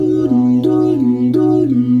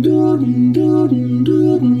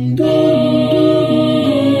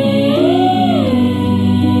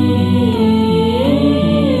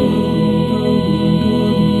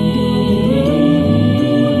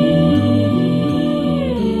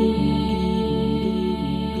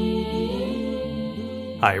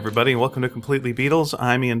Hi, everybody, and welcome to Completely Beatles.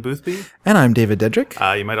 I'm Ian Boothby. And I'm David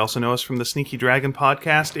Dedrick. You might also know us from the Sneaky Dragon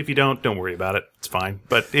podcast. If you don't worry about it. It's fine.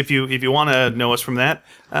 But if you want to know us from that,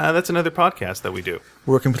 that's another podcast that we do.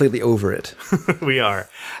 We're completely over it. We are.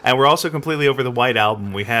 And we're also completely over the White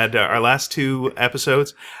Album. We had our last two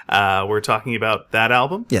episodes. We're talking about that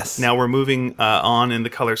album. Yes. Now we're moving on in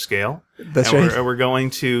the color scale. That's and right. We're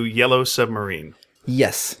going to Yellow Submarine.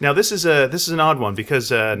 Yes. Now this is an odd one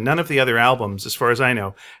because none of the other albums, as far as I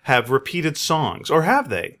know, have repeated songs, or have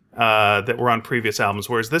they? That were on previous albums,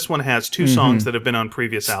 whereas this one has two songs that have been on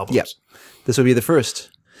previous albums. Yep. This would be the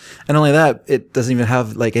first. And only that, it doesn't even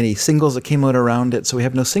have like any singles that came out around it, so we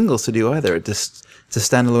have no singles to do either. It's a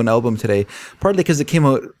standalone album today, partly because it came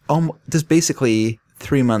out just basically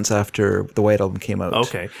 3 months after the White Album came out.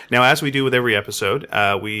 Okay. Now, as we do with every episode,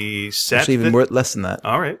 we set Actually, even less than that.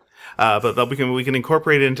 All right. But we can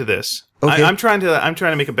incorporate it into this. Okay. I'm trying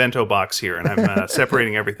to make a bento box here, and I'm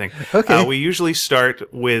separating everything. Okay. We usually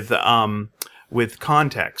start with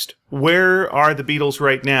context. Where are the Beatles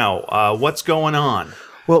right now? What's going on?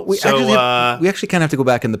 Well, we actually kind of have to go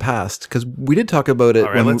back in the past because we did talk about it.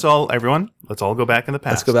 All right, let's all go back in the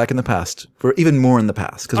past. Let's go back in the past. We're even more in the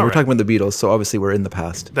past because we're talking about the Beatles, so obviously we're in the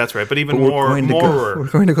past. That's right, but even We're more.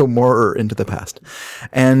 going to go more into the past,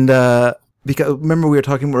 and because remember we were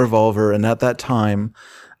talking about Revolver, and at that time,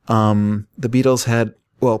 the Beatles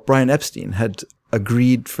Brian Epstein had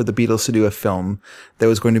agreed for the Beatles to do a film that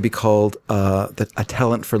was going to be called A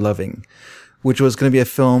Talent for Loving, which was going to be a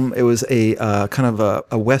film. It was a kind of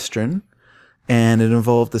a Western, and it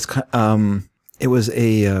involved this. It was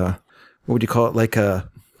what would you call it? Like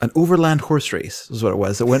an overland horse race is what it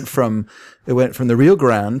was. It went from the Rio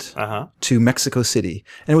Grande to Mexico City,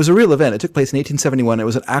 and it was a real event. It took place in 1871. It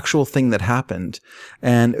was an actual thing that happened,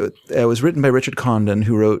 and it was written by Richard Condon,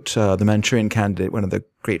 who wrote The Manchurian Candidate, one of the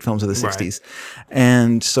great films of the 60s.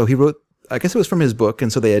 And so he wrote. I guess it was from his book,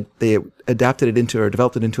 and so they adapted it into or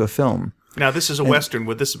developed it into a film. Now, this is a Western.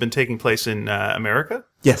 Would this have been taking place in America?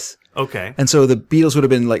 Yes. Okay. And so the Beatles would have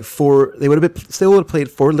been like still would have played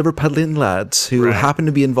four Liverpudlian lads who happened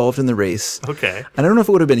to be involved in the race. Okay. And I don't know if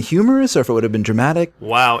it would have been humorous or if it would have been dramatic.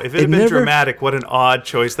 Wow. If it had been dramatic, what an odd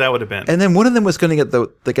choice that would have been. And then one of them was going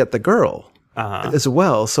to get the girl as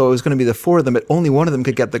well. So it was going to be the four of them, but only one of them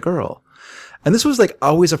could get the girl. And this was like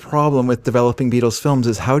always a problem with developing Beatles films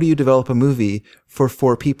is how do you develop a movie for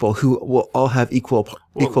four people who will all have equal parts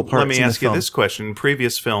in the film? Let me ask you this question. In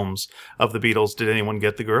previous films of the Beatles, did anyone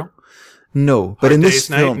get the girl? No, but in this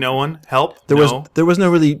film, no one? Help? There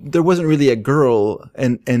wasn't really a girl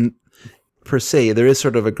and per se. There is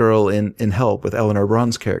sort of a girl in Help with Eleanor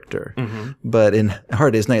Bron's character. Mm-hmm. But in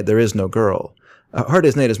Hard Day's Night, there is no girl. Hard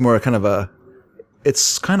Day's Night is more kind of I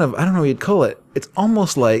don't know what you'd call it. It's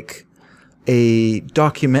almost like a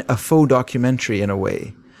faux documentary in a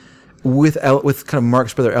way, with kind of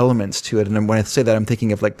Marx Brothers elements to it. And when I say that, I'm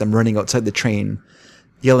thinking of like them running outside the train,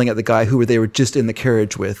 yelling at the guy who they were just in the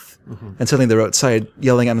carriage with, and suddenly they're outside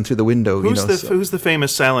yelling at him through the window. Who's the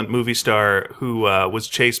famous silent movie star who was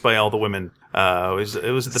chased by all the women? It was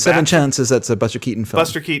the Seven Chances. That's a Buster Keaton film.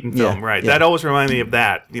 Buster Keaton film, Yeah, right? yeah. That always reminded me of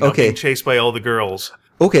that. Being chased by all the girls.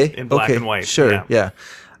 Okay. In black and white. Sure. Yeah.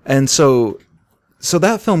 And so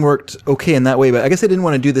that film worked okay in that way, but I guess they didn't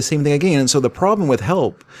want to do the same thing again. And so the problem with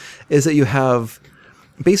Help is that you have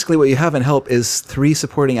basically what you have in Help is three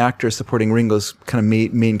supporting actors supporting Ringo's kind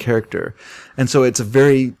of main character. And so it's a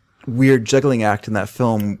very weird juggling act in that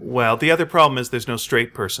film. Well, the other problem is there's no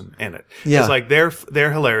straight person in it. Yeah. It's like they're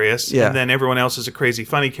hilarious, and then everyone else is a crazy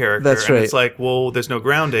funny character. That's right. And it's like, well, there's no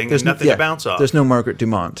grounding, there's nothing to bounce off. There's no Margaret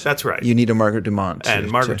Dumont. That's right. You need a Margaret Dumont.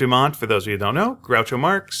 And Margaret Dumont, for those of you who don't know, Groucho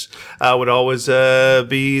Marx, would always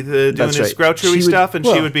be doing his Groucho-y stuff, and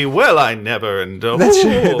she would be, well, I never, and That's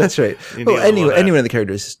right. That's right. Well, anyone of the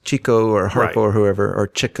characters, Chico or Harpo or whoever, or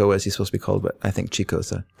Chico as he's supposed to be called, but I think Chico's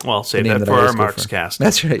the save name that for our Marx cast.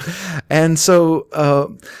 That's right. And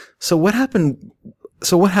so what happened?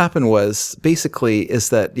 So what happened was basically is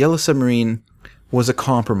that Yellow Submarine was a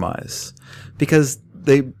compromise because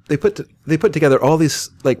they put together all these,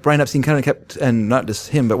 like Brian Epstein kind of kept, and not just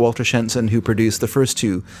him, but Walter Shenson, who produced the first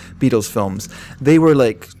two Beatles films. They were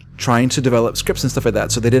like trying to develop scripts and stuff like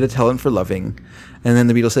that. So they did A Talent for Loving, and then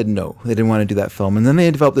the Beatles said no, they didn't want to do that film. And then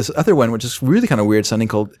they developed this other one, which is really kind of weird sounding.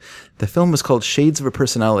 The film was called Shades of a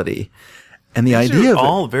Personality. And the idea of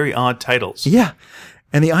all very odd titles. Yeah.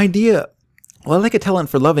 And the idea, well, I like A Talent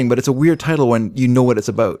for Loving, but it's a weird title when you know what it's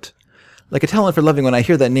about. Like A Talent for Loving, when I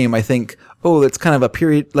hear that name, I think, oh, it's kind of a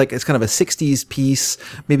period, like it's kind of a 60s piece,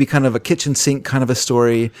 maybe kind of a kitchen sink kind of a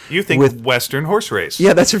story. You think with Western horse race.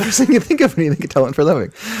 Yeah, that's the first thing you think of when you think of Talent for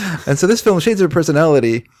Loving. And so this film, Shades of a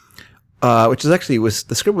Personality, which is actually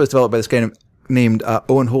the script was developed by this guy named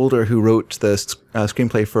Owen Holder, who wrote the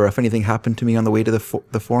screenplay for If Anything Happened to Me on the Way to the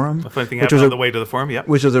Forum. If Anything Happened on the Way to the Forum, yeah.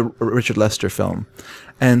 Which was a Richard Lester film.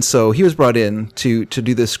 And so he was brought in to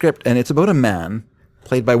do this script, and it's about a man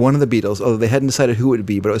played by one of the Beatles, although they hadn't decided who it would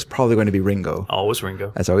be, but it was probably going to be Ringo. Always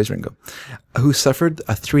Ringo. As always Ringo. Who suffered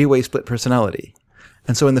a 3-way split personality.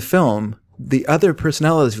 And so in the film, the other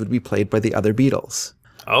personalities would be played by the other Beatles.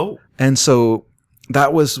 Oh. And so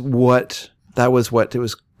that was what it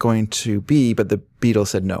was going to be, but the Beatles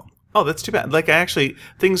said no. Oh, that's too bad. Like,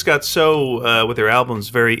 things got so, with their albums,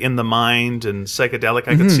 very in the mind and psychedelic.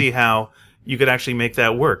 I could see how you could actually make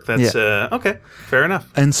that work. That's, okay, fair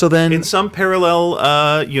enough. And so then... in some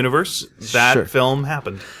parallel universe, that film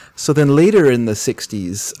happened. So then later in the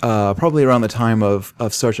 60s, probably around the time of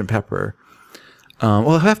Sgt. Pepper, well,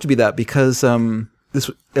 it'll have to be that because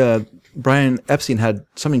Brian Epstein had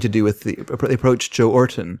something to do with the approach Joe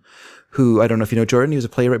Orton, who, I don't know if you know Jordan, he was a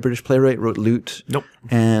playwright, British playwright, wrote Loot. Nope.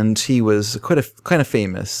 And he was kind of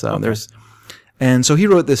famous. And so he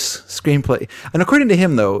wrote this screenplay. And according to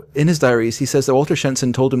him, though, in his diaries, he says that Walter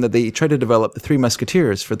Shenson told him that they tried to develop the Three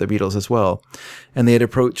Musketeers for the Beatles as well. And they had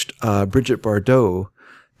approached Brigitte Bardot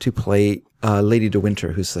to play Lady de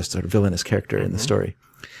Winter, who's the sort of villainous character in the story.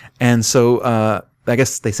 And so I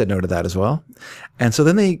guess they said no to that as well. And so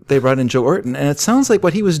then they brought in Joe Orton. And it sounds like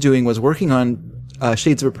what he was doing was working on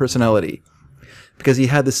Shades of a Personality, because it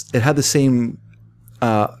had the same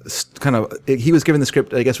he was given the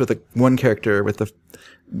script, I guess, with one character with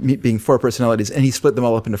being 4 personalities, and he split them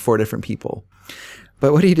all up into 4 different people.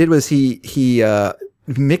 But what he did was he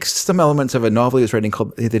mixed some elements of a novel he was writing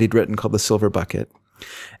that he'd written called The Silver Bucket,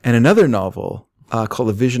 and another novel called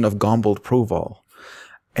The Vision of Gombold Proval,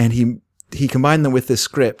 and he combined them with this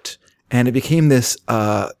script, and it became this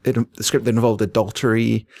script that involved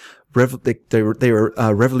adultery. They were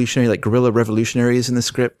revolutionary, like guerrilla revolutionaries in the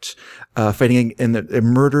script, fighting in a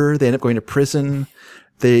murder. They end up going to prison.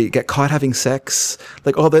 They get caught having sex,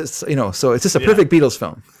 like all this, so it's just a perfect Beatles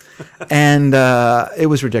film. And it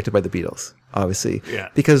was rejected by the Beatles, obviously,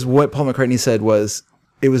 because what Paul McCartney said was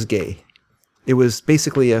it was gay. It was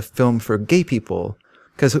basically a film for gay people,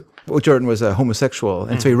 because Jordan was a homosexual,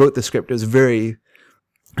 and so he wrote the script. It was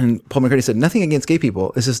and Paul McCartney said, nothing against gay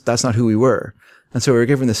people. It's just that's not who we were. And so we were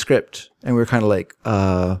given the script, and we were kind of like,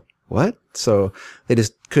 what? So they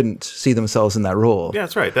just couldn't see themselves in that role. Yeah,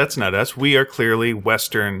 that's right. That's not us. We are clearly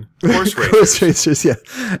Western horse racers. Horse racers, yeah.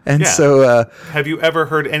 And so... have you ever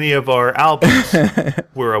heard any of our albums?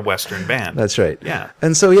 We're a Western band. That's right. Yeah.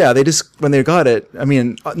 And so, they just, when they got it, I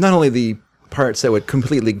mean, not only the parts that would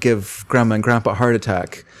completely give Grandma and Grandpa a heart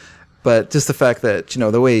attack, but just the fact that,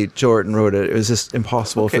 the way Jordan wrote it, it was just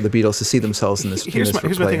impossible for the Beatles to see themselves in this. Here's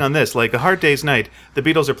my thing on this: like A Hard Day's Night, the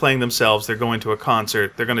Beatles are playing themselves. They're going to a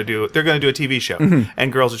concert. They're going to do a TV show,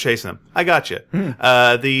 and girls are chasing them. I got you.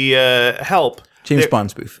 The Help. James Bond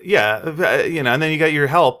spoof. Yeah, and then you got your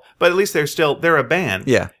Help, but at least they're a band.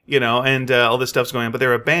 Yeah. And all this stuff's going on, but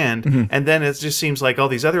they're a band, and then it just seems like all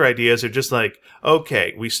these other ideas are just like,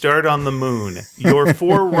 okay, we start on the moon. You're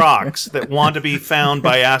 4 rocks that want to be found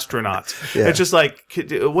by astronauts. Yeah. It's just like,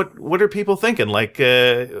 what are people thinking? Like,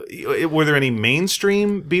 were there any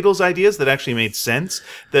mainstream Beatles ideas that actually made sense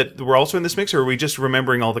that were also in this mix, or are we just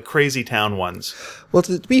remembering all the crazy town ones? Well,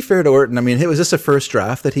 to be fair to Orton, I mean, it was just a first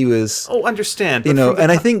draft that he was... Oh, understand.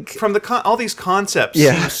 I think... From all these concepts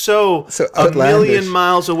seem so a million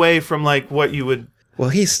miles away from, like, what you would... Well,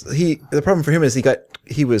 the problem for him is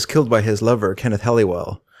he was killed by his lover, Kenneth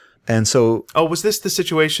Halliwell. And so... Oh, was this the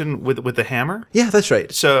situation with the hammer? Yeah, that's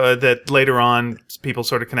right. So that later on, people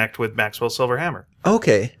sort of connect with Maxwell's Silver Hammer.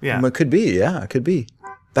 Okay. Yeah. It could be, yeah, it could be.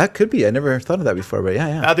 That could be. I never thought of that before, but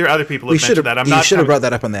yeah. Other people have mentioned that. You should have brought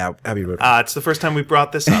that up on the Abbey Road. It's the first time we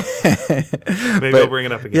brought this up. Maybe I'll bring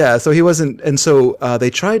it up again. Yeah, so he wasn't... And so they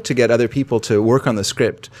tried to get other people to work on the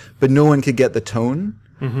script, but no one could get the tone.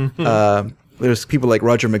 There's people like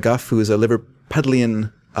Roger McGuff, who is a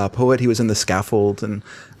Liverpudlian poet. He was in The Scaffold and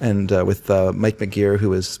with Mike McGear, who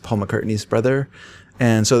was Paul McCartney's brother.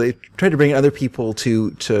 And so they tried to bring in other people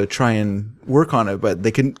to try and work on it, but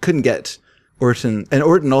they couldn't get... Orton, and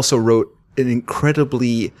Orton also wrote he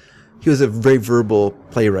was a very verbal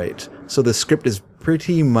playwright. So the script is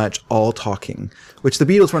pretty much all talking, which the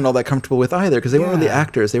Beatles weren't all that comfortable with either, because they weren't really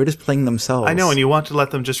actors. They were just playing themselves. I know, and you want to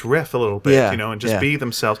let them just riff a little bit, and just be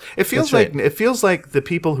themselves. It feels like the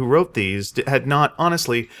people who wrote these had not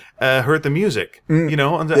honestly heard the music,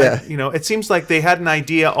 it seems like they had an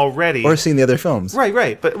idea already. Or seen the other films.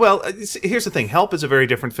 Right. But, here's the thing. Help is a very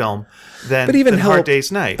different film than Hard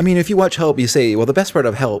Day's Night. I mean, if you watch Help, you say, well, the best part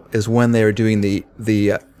of Help is when they're doing the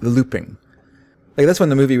looping. Like that's when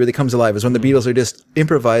the movie really comes alive, is when the Beatles are just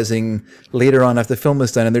improvising later on after the film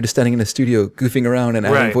is done, and they're just standing in a studio goofing around and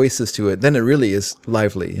adding voices to it. Then it really is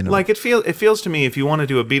lively, you know. Like it feels to me, if you want to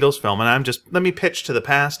do a Beatles film, and let me pitch to the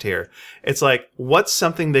past here. It's like, what's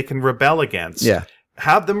something they can rebel against? Yeah.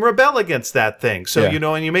 Have them rebel against that thing. So, Yeah. you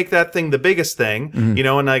know, and you make that thing the biggest thing, you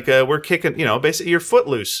know, and like, we're kicking, you know, basically you're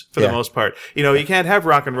footloose for the most part. You know, you can't have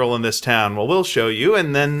rock and roll in this town. Well, we'll show you.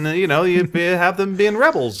 And then, you know, you have them being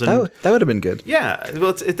rebels. And That would have been good. yeah.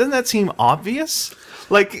 Well, doesn't that seem obvious?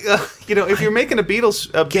 Like, you know, if you're making a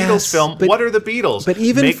Beatles film, but- what are the Beatles? but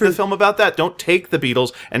even make for- the film about that. Don't take the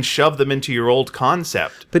Beatles and shove them into your old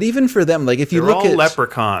concept. But even for them, like if you They're look all at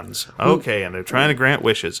leprechauns. Okay, and they're trying to grant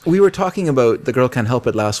wishes. we were talking about The Girl Can't Help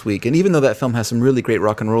It last week, and even though that film has some really great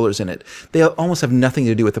rock and rollers in it, they almost have nothing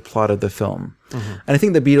to do with the plot of the film. And I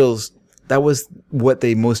think the Beatles, that was what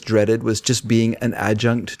they most dreaded, was just being an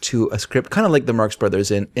adjunct to a script, kind of like the Marx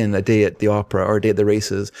Brothers in A Day at the Opera or A Day at the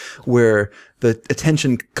Races, where the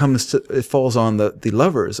attention it falls on the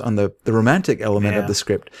lovers, on the romantic element of the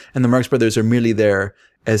script, and the Marx Brothers are merely there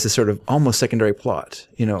as a sort of almost secondary plot,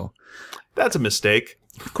 you know. That's a mistake.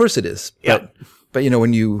 Of course it is. Yeah. But you know,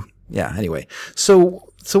 anyway. So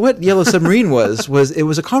what Yellow Submarine was it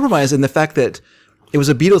was a compromise in the fact that it was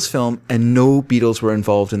a Beatles film and no Beatles were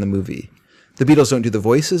involved in the movie. The Beatles don't do the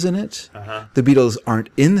voices in it. The Beatles aren't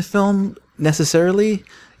in the film necessarily.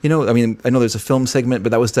 You know, I mean, I know there's a film segment, but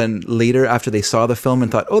that was done later after they saw the film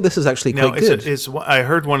and thought, oh, this is actually quite good. I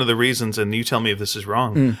heard one of the reasons, and you tell me if this is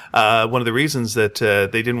wrong, one of the reasons that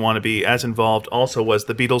they didn't want to be as involved also was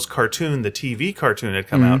the Beatles cartoon, the TV cartoon had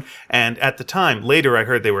come out. And at the time, later I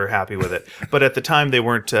heard they were happy with it. But at the time, they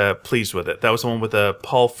weren't pleased with it. That was the one with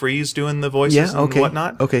Paul Frees doing the voices and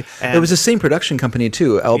whatnot. Okay. And it was the same production company,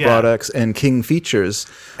 too. Al Broadux and King Features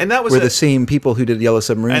and that was were the same people who did Yellow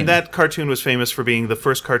Submarine. And that cartoon was famous for being the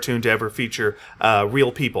first cartoon to ever feature real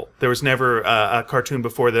people. There was never a cartoon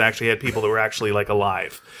before that actually had people that were actually like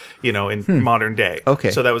alive, you know, in modern day.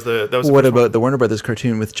 Okay. So that was the What first about one. the Warner Brothers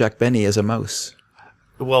cartoon with Jack Benny as a mouse?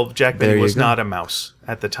 Well, Jack Benny There you was go. not a mouse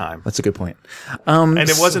at the time. That's a good point. And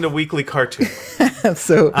it wasn't a weekly cartoon.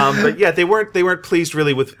 So But yeah, they weren't pleased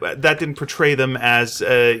really with that. Didn't portray them as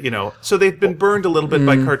you know. So they've been burned a little bit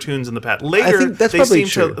by cartoons in the past. Later, think that's probably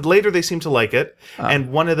true. Later they seem to like it.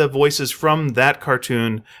 And one of the voices from that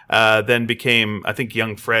cartoon then became, I think,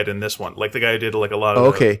 young Fred in this one. Like the guy who did like a lot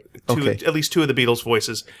of at least two of the Beatles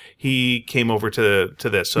voices. He came over to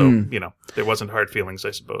this. So you know, there wasn't hard feelings,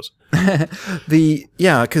 I suppose.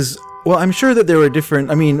 because I'm sure that there were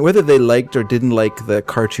different. I mean, whether they liked or didn't like the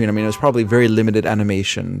cartoon, I mean, it was probably very limited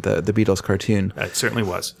animation, the Beatles cartoon. It certainly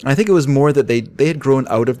was. I think it was more that they had grown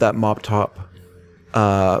out of that mop top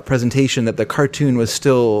presentation, that the cartoon was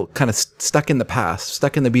still kind of stuck in the past,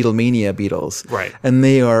 stuck in the Beatlemania Beatles. Right. And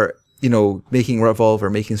they are, you know, making Revolver,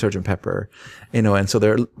 making Sgt. Pepper, you know, and so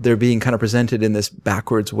they're being kind of presented in this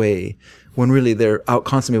backwards way when really they're out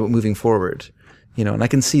constantly about moving forward. You know, and I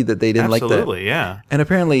can see that they didn't like that. Absolutely, yeah. And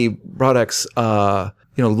apparently, Broadux,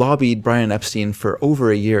 you know, lobbied Brian Epstein for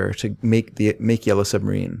over a year to make Yellow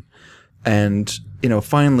Submarine, and you know,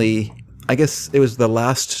 finally, I guess it was the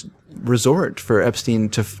last resort for Epstein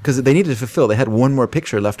because they needed to fulfill. They had one more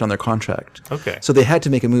picture left on their contract. Okay. So they had to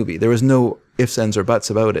make a movie. There was no ifs, ands, or buts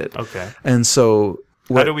about it. Okay. And so.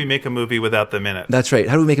 How do we make a movie without them in it? That's right.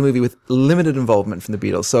 How do we make a movie with limited involvement from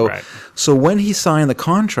the Beatles? So when he signed the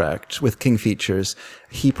contract with King Features,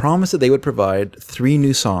 he promised that they would provide 3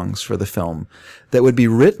 new songs for the film that would be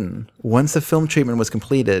written once the film treatment was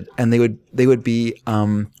completed, and they would be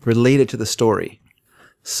related to the story.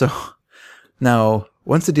 So now,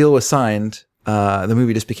 once the deal was signed, the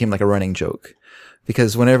movie just became like a running joke.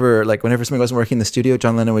 Because whenever somebody wasn't working in the studio,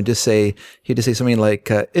 John Lennon would just say something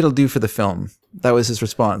like, it'll do for the film. That was his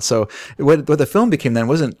response. So what the film became then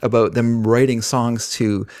wasn't about them writing songs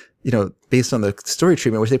to, you know, based on the story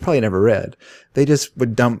treatment, which they probably never read. They just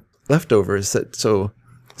would dump leftovers And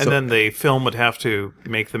then the film would have to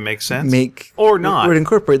make them make sense, or not, or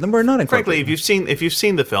incorporate them, or not incorporate. Frankly, if you've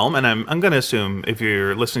seen the film, and I'm going to assume if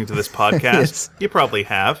you're listening to this podcast, Yes. you probably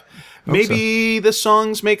have. Maybe the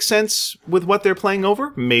songs make sense with what they're playing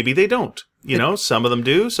over. Maybe they don't. You know, some of them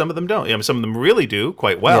do, some of them don't. I mean, some of them really do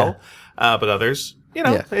quite well, but others, you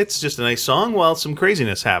know, it's just a nice song while some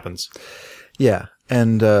craziness happens. Yeah,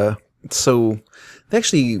 and so they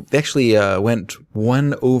actually went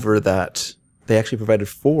one over that. They actually provided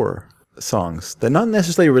 4 songs that not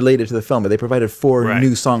necessarily related to the film, but they provided 4 Right.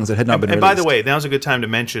 new songs that had not been And released. by the way, now's a good time to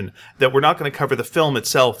mention that we're not going to cover the film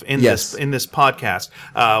itself in Yes. this podcast.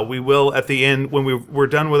 We will at the end when we're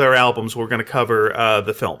done with our albums. We're going to cover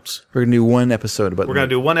the films. we're going to do one episode about We're going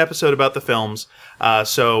to do one episode about the films,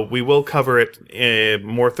 so we will cover it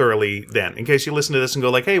more thoroughly then. In case you listen to this and go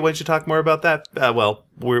like, "Hey, why don't you talk more about that?" Well,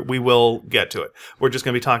 we will get to it. We're just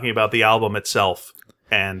going to be talking about the album itself,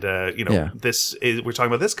 and Yeah. we're talking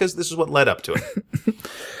about this because this is what led up to it.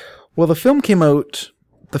 Well, the film came out.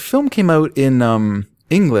 The film came out in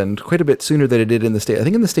England quite a bit sooner than it did in the States. I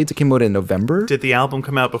think in the States it came out in November. Did the album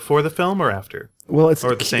come out before the film or after? Well, it's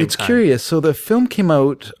or at the same it's time? curious. So the film came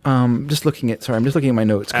out. I'm just looking at my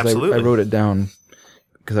notes because I Absolutely. wrote it down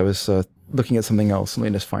because I was looking at something else. Let me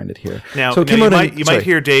just find it here. Now, so it now came you, out might, in, you sorry. might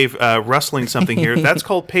hear Dave rustling something here. That's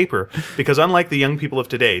called paper, because unlike the young people of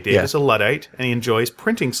today, Dave Yeah. is a Luddite, and he enjoys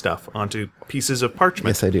printing stuff onto pieces of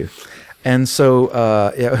parchment. Yes, I do. And so,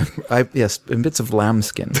 in bits of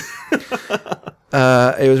lambskin.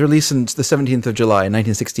 It was released on the 17th of July,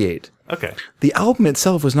 1968. Okay. The album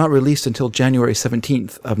itself was not released until January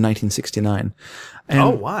 17th of 1969. And Oh,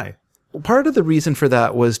 why? part of the reason for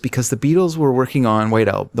that was because the Beatles were working on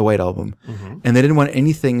the White Album, and they didn't want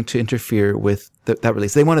anything to interfere with that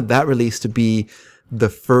release. They wanted that release to be the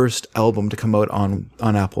first album to come out on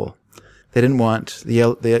Apple. They didn't want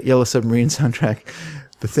the Yellow Submarine soundtrack,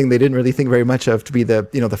 the thing they didn't really think very much of, to be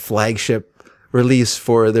the flagship release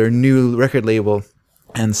for their new record label.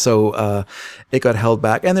 And so it got held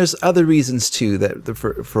back, and there's other reasons too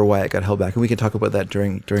for why it got held back, and we can talk about that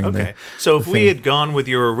during Okay. So if we had gone with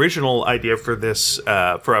your original idea for this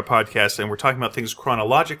for our podcast, and we're talking about things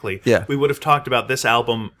chronologically, Yeah. we would have talked about this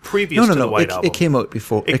album previous to the White Album. It came out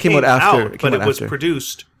before. It came out after. but it was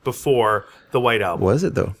produced before the White Album. Was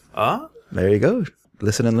it though? There you go.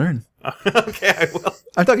 Listen and learn. Okay, I will.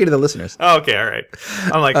 I'm talking to the listeners. Oh, okay, all right.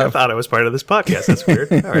 I'm like, I thought I was part of this podcast. That's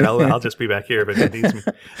weird. All right, I'll just be back here if it needs me.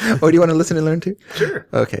 Oh, do you want to listen and learn too? Sure.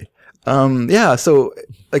 Okay. Yeah. So,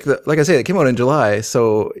 like I said, it came out in July.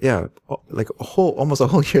 So, yeah, like almost a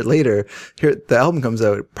whole year later, here the album comes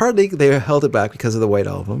out. Partly they held it back because of the White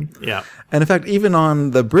Album. Yeah. And in fact, even on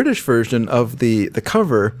the British version of the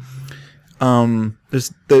cover,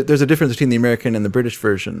 there's a difference between the American and the British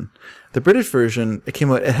version. The British version, it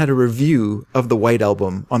came out, it had a review of the White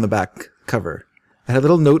Album on the back cover. It had a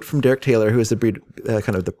little note from Derek Taylor, who is the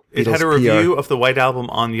kind of the It Beatles had a PR. review of the White Album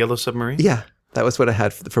on Yellow Submarine? Yeah, that was what I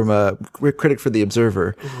had from a critic for the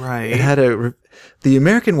Observer. Right. It had the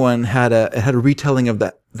American one had a retelling of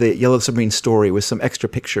the Yellow Submarine story with some extra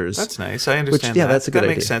pictures. That's nice. I understand that. That's a good That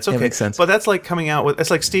idea. makes sense. It Okay. makes sense. But that's like coming out with, it's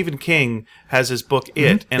like Stephen King has his book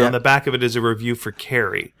It, and Yeah. on the back of it is a review for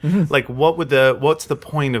Carrie. Like what's the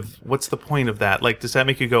point of that? Like, does that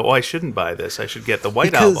make you go, "Oh, I shouldn't buy this. I should get the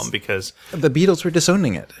White Because- Album," because The Beatles were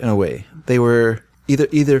disowning it in a way. They were either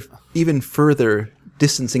even further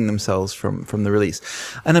distancing themselves from the release.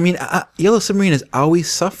 And I mean, Yellow Submarine has always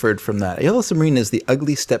suffered from that. Yellow Submarine is the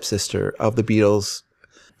ugly stepsister of the Beatles.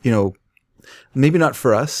 Maybe not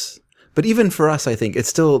for us, but even for us, I think it's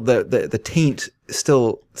still the taint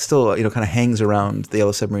still kind of hangs around the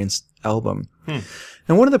Yellow Submarine's album.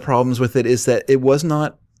 And one of the problems with it is that it was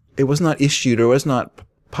not issued or was not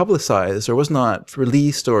publicized or was not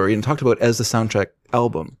released or talked about as the soundtrack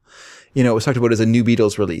album. It was talked about as a new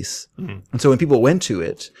Beatles release. And so when people went to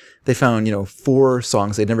it, they found, 4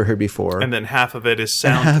 songs they'd never heard before. and then half of it is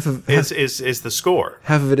sound is the score.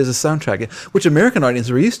 Half of it is a soundtrack, which American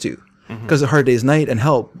audiences were used to. Because A Hard Day's Night and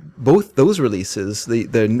Help, both those releases,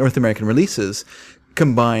 the North American releases,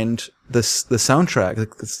 combined the soundtrack,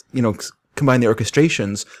 combined the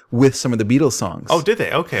orchestrations with some of the Beatles songs. Oh, did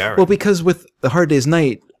they? Okay, all right. Well, because with A Hard Day's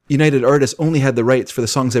Night, United Artists only had the rights for the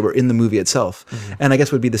songs that were in the movie itself. And I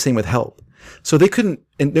guess would be the same with Help. So they couldn't,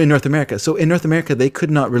 in North America. So in North America, they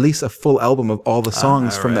could not release a full album of all the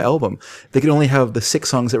songs from the album. They could only have the 6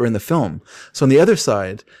 songs that were in the film. So on the other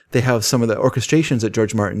side, they have some of the orchestrations that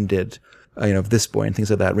George Martin did, This Boy and things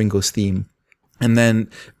like that, Ringo's theme. And then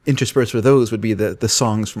interspersed with those would be the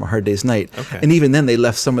songs from A Hard Day's Night. Okay. And even then, they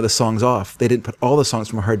left some of the songs off. They didn't put all the songs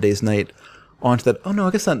from A Hard Day's Night onto that. Oh, no,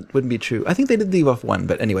 I guess that wouldn't be true. I think they did leave off one,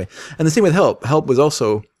 but anyway. And the same with Help. Help was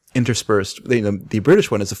also interspersed. The British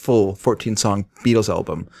one is a full 14-song Beatles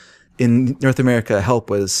album. In North America, Help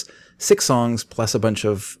was 6 songs plus a bunch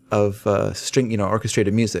of string,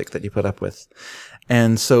 orchestrated music that you put up with.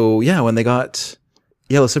 And so, yeah, when they got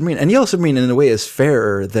Yellow Submarine, and Yellow Submarine in a way is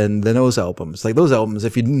fairer than those albums. Like those albums,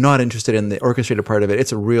 if you're not interested in the orchestrated part of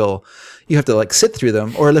it, you have to sit through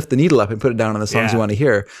them or lift the needle up and put it down on the songs you want to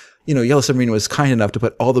hear. Yellow Submarine was kind enough to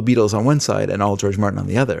put all the Beatles on one side and all George Martin on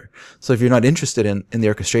the other. So if you're not interested in the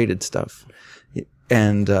orchestrated stuff,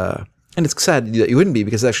 and it's sad that you wouldn't be,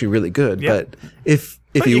 because it's actually really good. Yeah. But if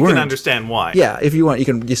But you you weren't, can understand why. yeah, if you want, you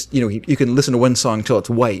can just, you can listen to one song till it's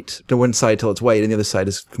white, to one side till it's white, and the other side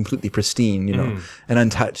is completely pristine, and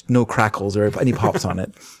untouched, no crackles or any pops on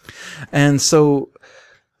it. And so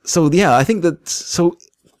yeah, I think that, so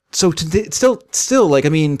today, still, like, I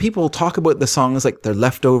mean, people talk about the songs like they're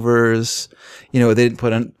leftovers. They didn't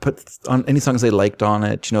put on any songs they liked on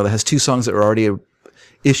it. That has 2 songs that were already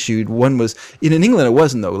issued. One was in England. It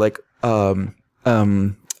wasn't though. Like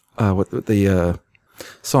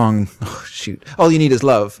song. Oh, shoot! All You Need Is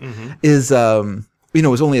Love is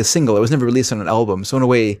was only a single. It was never released on an album. So in a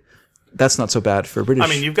way, that's not so bad for British. I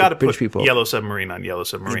mean, you've got to British put people. Yellow Submarine on Yellow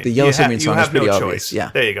Submarine. The Yellow Submarine song is pretty no obvious. choice. Yeah,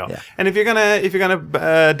 there you go. Yeah. And if you're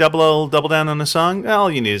gonna double down on a song, All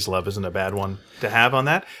You Need Is Love isn't a bad one to have on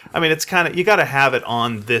that. I mean, it's kind of, you got to have it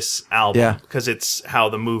on this album because it's how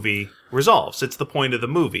the movie resolves. It's the point of the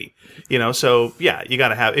movie, So yeah, you got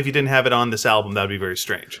to have. If you didn't have it on this album, that would be very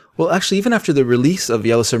strange. Well, actually, even after the release of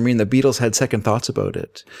Yellow Submarine, the Beatles had second thoughts about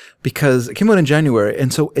it, because it came out in January,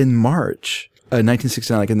 and so in March,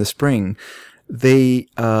 1969, like in the spring, they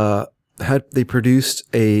produced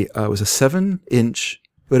it was a 7-inch.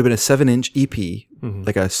 It would have been a 7-inch EP,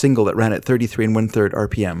 like a single that ran at 33 1/3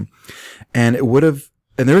 RPM, and it would have.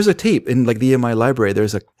 And there is a tape in like the EMI library.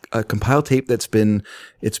 There's a compiled tape it's been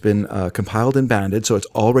compiled and banded, so it's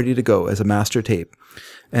all ready to go as a master tape.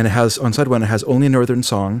 And it has, on side 1, it has Only a Northern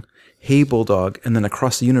Song, Hey Bulldog, and then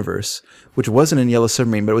Across the Universe, which wasn't in Yellow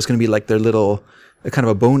Submarine, but it was going to be like their little kind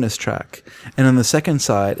of a bonus track. And on the second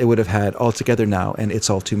side, it would have had All Together Now and It's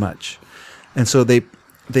All Too Much. And so they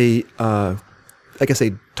I guess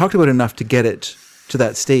they talked about it enough to get it to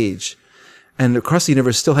that stage. And Across the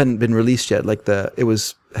Universe still hadn't been released yet. Like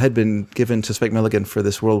had been given to Spike Milligan for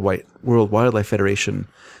this World Wildlife Federation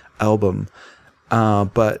album.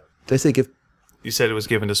 But did I say give? You said it was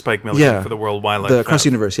given to Spike Milligan for the World Wildlife. Across the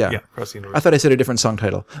Universe, yeah. Yeah, Across the Universe. I thought I said a different song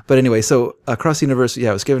title. But anyway, so Across the Universe,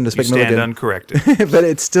 it was given to Spike Milligan. Milligan. Stand uncorrected. But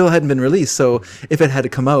it still hadn't been released. So if it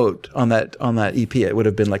had come out on that EP, it would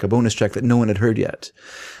have been like a bonus track that no one had heard yet.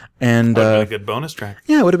 And that would have been a good bonus track.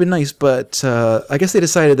 Yeah, it would have been nice. But I guess they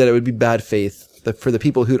decided that it would be bad faith for the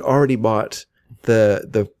people who'd already bought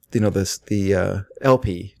the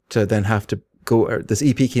LP to then have to go. Or this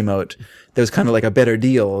EP came out. There was kind of like a better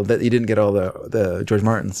deal that you didn't get all the George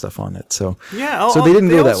Martin stuff on it. So yeah, so they didn't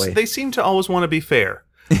go that way. They seem to always want to be fair.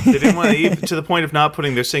 They didn't want to, even to the point of not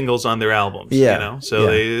putting their singles on their albums. Yeah, so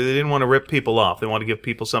they didn't want to rip people off. They want to give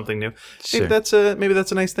people something new. Sure. Maybe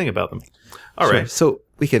that's a nice thing about them. All right. So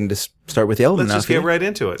we can just start with the album. Let's just get right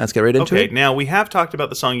into it. Let's get right into it. Okay. Now we have talked about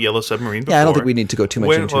the song Yellow Submarine before. Yeah, I don't think we need to go too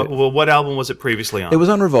much into it. Well, what album was it previously on? It was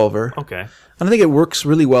on Revolver. Okay. And I think it works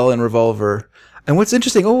really well in Revolver. And what's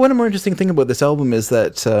interesting, one more interesting thing about this album is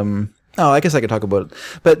that, I guess I could talk about it.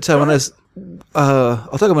 But when I was,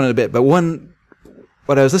 I'll talk about it in a bit. But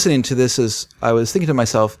what I was listening to this is, I was thinking to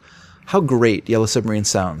myself, how great Yellow Submarine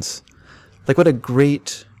sounds. Like, what a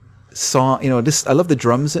great song. I love the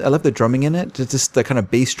drums. I love the drumming in it. It's just the kind of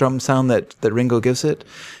bass drum sound that Ringo gives it.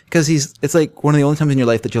 Because it's like one of the only times in your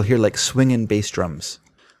life that you'll hear like swinging bass drums.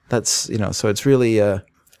 That's, so it's really,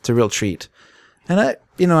 it's a real treat. And I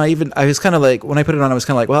was kind of like, when I put it on, I was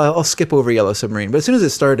kind of like, well, I'll skip over Yellow Submarine. But as soon as it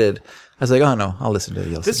started, I was like, oh no, I'll listen to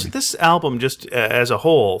Yellow Submarine. This album just as a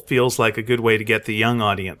whole feels like a good way to get the young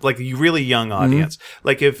audience, like a really young audience. Mm-hmm.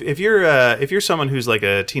 Like if you're someone who's like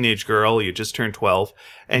a teenage girl, you just turned 12,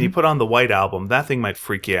 and you put on the White Album, that thing might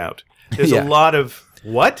freak you out. There's a lot of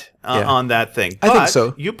on that thing. But I think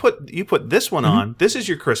so. You put this one on. This is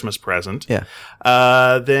your Christmas present. Yeah.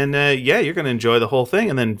 Then you're going to enjoy the whole thing,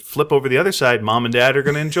 and then flip over the other side. Mom and Dad are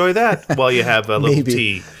going to enjoy that while you have a little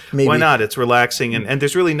tea. Maybe. Why not? It's relaxing, and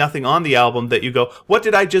there's really nothing on the album that you go, what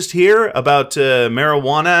did I just hear about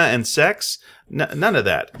marijuana and sex? None of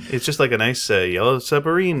that. It's just like a nice Yellow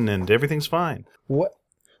Submarine, and everything's fine.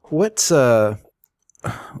 What's I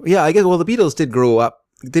guess, well, the Beatles did grow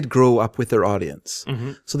up with their audience.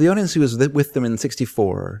 Mm-hmm. So the audience who was with them in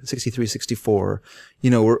 63, 64,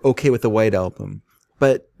 were okay with the White Album.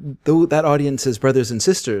 But though that audience's brothers and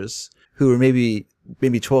sisters, who were maybe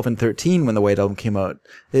 12 and 13 when the White Album came out,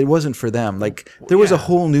 it wasn't for them. Like, there was a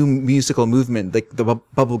whole new musical movement, like the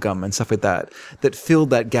bubblegum and stuff like that filled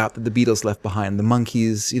that gap that the Beatles left behind. The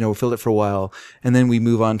Monkees, filled it for a while. And then we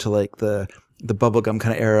move on to like the the bubblegum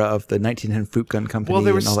kind of era of the 1910 Fruit Gun Company. Well,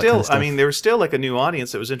 there was and all that still, kind of stuff. I mean, there was still like a new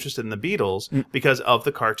audience that was interested in the Beatles because of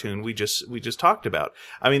the cartoon we just talked about.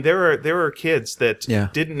 I mean, there are kids that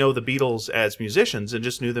didn't know the Beatles as musicians and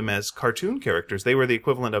just knew them as cartoon characters. They were the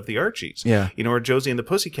equivalent of the Archies, or Josie and the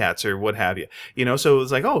Pussycats or what have you. So it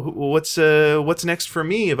was like, oh, what's next for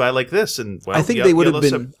me if I like this? And well, I think they would have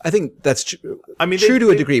been. I think that's true. I mean, true to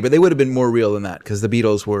a degree, but they would have been more real than that because the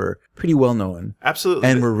Beatles were pretty well known, absolutely,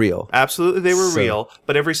 and were real. Absolutely, they were real.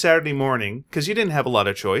 But every Saturday morning, because you didn't have a lot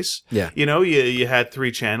of choice, you had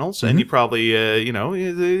 3 channels, and you probably, there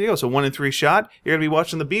you go. So 1 in 3 shot, you're gonna be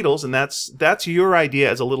watching the Beatles, and that's your idea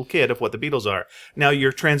as a little kid of what the Beatles are. Now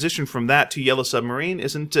your transition from that to Yellow Submarine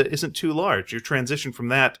isn't too large. Your transition from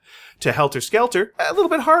that to Helter Skelter a little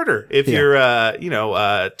bit harder if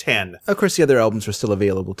you're 10. Of course, the other albums were still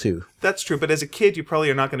available too. That's true, but as a kid, you probably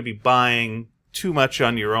are not going to be buying too much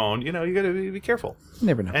on your own. You got to be careful. You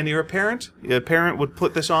never know. And you're a parent. A parent would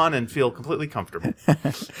put this on and feel completely comfortable.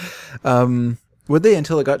 Would they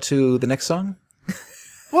until it got to the next song?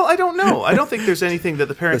 Well, I don't know. I don't think there's anything that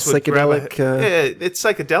the parents would psychedelic. It's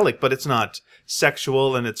psychedelic, but it's not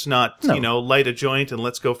sexual, and it's not light a joint and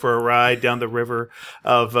let's go for a ride down the river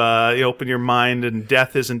of open your mind and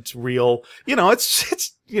death isn't real.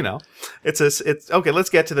 It's okay. Let's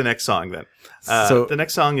get to the next song then. So the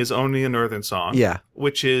next song is Only a Northern Song. Yeah,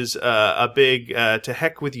 which is a big To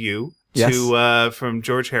Heck With You from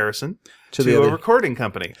George Harrison to a recording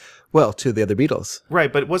company. Well, to the other Beatles.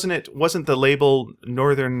 Right, but wasn't the label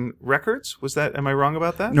Northern Records? Am I wrong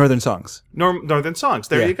about that? Northern Songs. Northern Songs.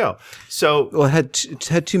 There you go. So, well, it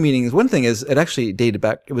had 2 meanings. One thing is it actually dated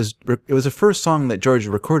back. It was the first song that George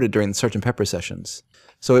recorded during the Sgt. Pepper sessions.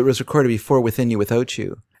 So it was recorded before Within You, Without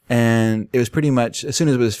You. And it was pretty much, as soon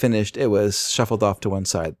as it was finished, it was shuffled off to one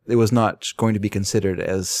side. It was not going to be considered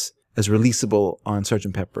as releasable on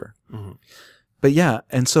Sgt. Pepper. Mm-hmm. But yeah,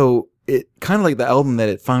 and so it kind of like the album that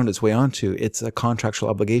it found its way onto, it's a contractual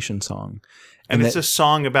obligation song. And it's a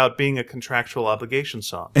song about being a contractual obligation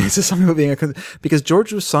song. It's a song about being because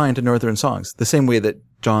George was signed to Northern Songs, the same way that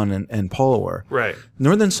John and Paul were. Right.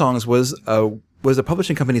 Northern Songs was a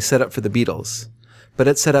publishing company set up for the Beatles, but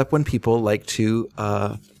it's set up when people like to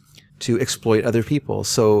exploit other people.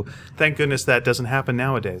 So thank goodness that doesn't happen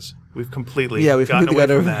nowadays. We've completely gotten away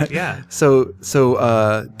away from that. Yeah. So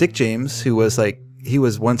Dick James, who was he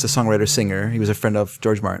was once a songwriter-singer. He was a friend of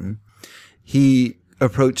George Martin. He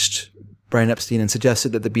approached Brian Epstein and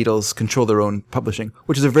suggested that the Beatles control their own publishing,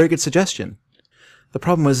 which is a very good suggestion. The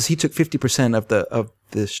problem was he took 50% of the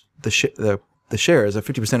shares, of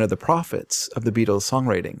 50% of the profits of the Beatles'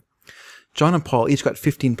 songwriting. John and Paul each got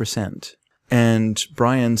 15%, and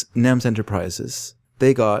Brian's NEMS Enterprises,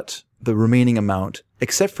 they got the remaining amount,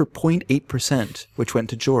 except for 0.8%, which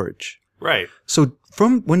went to George. Right. So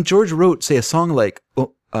from when George wrote, say, a song like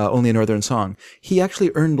Only a Northern Song, he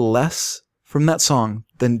actually earned less from that song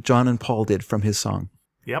than John and Paul did from his song.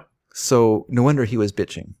 Yep. So no wonder he was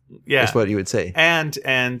bitching. Yeah. That's what you would say. And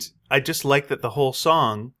I just like that the whole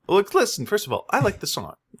song. Well, listen, first of all, I like the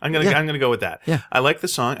song. I'm gonna go with that. Yeah. I like the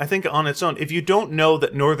song. I think on its own, if you don't know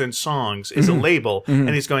that Northern Songs is a label, and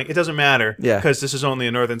he's going, it doesn't matter, because this is only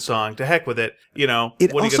a Northern Song. To heck with it. It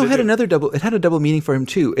also had It had a double meaning for him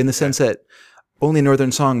too, in the sense that Only a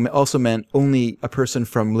Northern Song also meant only a person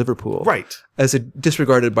from Liverpool, right? As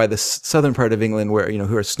disregarded by the southern part of England, where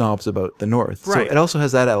who are snobs about the north. Right. So it also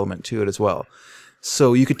has that element to it as well.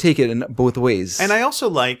 So you could take it in both ways. And I also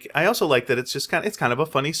like that it's just kind of a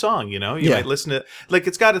funny song, You might listen to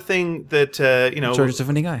it's got a thing that George is a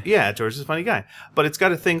funny guy. Yeah, George is a funny guy. But it's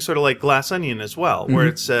got a thing sort of like Glass Onion as well, where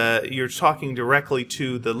it's you're talking directly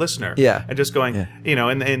to the listener. Yeah. And just going,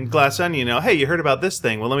 in Glass Onion, hey, you heard about this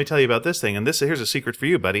thing. Well, let me tell you about this thing. And here's a secret for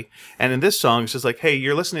you, buddy. And in this song, it's just like, hey,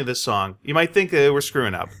 you're listening to this song. You might think that we're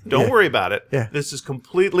screwing up. Don't worry about it. Yeah. This is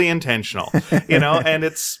completely intentional. And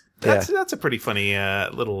it's That's a pretty funny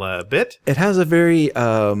little bit. It has a very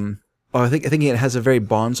I think it has a very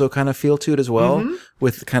Bonzo kind of feel to it as well,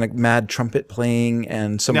 with kind of mad trumpet playing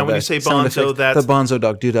and some. Now, of the when you say sound Bonzo, effects, that's the Bonzo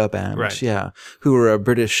Dog Doodah Band, right? Yeah, who were a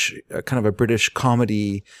British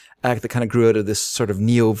comedy act that kind of grew out of this sort of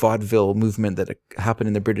neo vaudeville movement that happened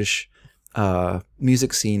in the British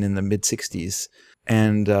music scene in the mid '60s,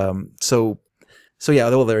 and So yeah,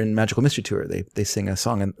 well, they're in Magical Mystery Tour. They sing a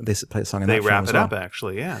song and they play a song. They wrap it up,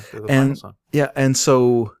 actually. Yeah, the final song. Yeah, and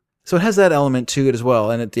so it has that element to it as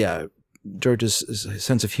well, and George's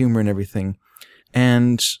sense of humor and everything.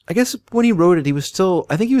 And I guess when he wrote it, he was still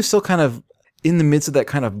kind of in the midst of that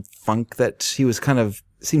kind of funk that he was kind of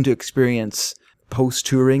seemed to experience post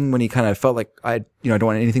touring, when he kind of felt like I don't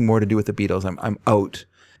want anything more to do with the Beatles. I'm out,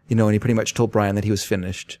 and he pretty much told Brian that he was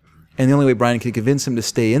finished. And the only way Brian could convince him to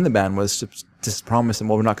stay in the band was to just promise him,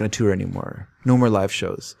 well, we're not going to tour anymore. No more live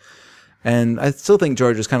shows. And I still think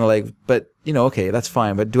George was kind of like, but, okay, that's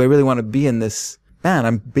fine. But do I really want to be in this band?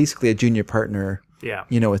 I'm basically a junior partner,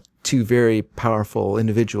 with two very powerful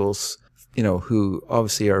individuals, who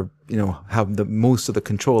obviously are, have the most of the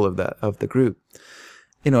control of the group,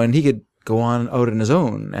 and he could go on out on his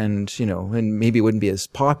own and, and maybe it wouldn't be as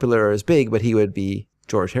popular or as big, but he would be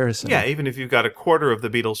George Harrison. Yeah, even if you've got a quarter of the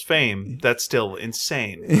Beatles' fame, that's still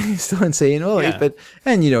insane. Still insane. Well,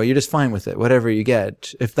 and you're just fine with it. Whatever you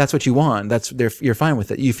get, if that's what you want, you're fine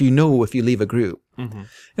with it. If you leave a group,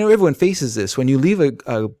 everyone faces this. When you leave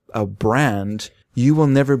a brand, you will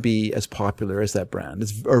never be as popular as that brand,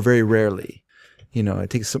 or very rarely. It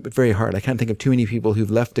takes very hard. I can't think of too many people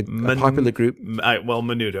who've left a popular group.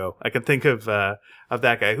 Menudo. I can think of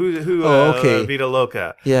that guy who Vida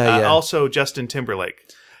Loca. Yeah. Also Justin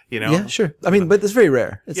Timberlake. Yeah, sure. I mean, but it's very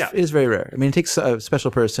rare. It is very rare. I mean, it takes a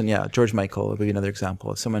special person. Yeah, George Michael would be another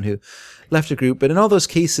example of someone who left a group. But in all those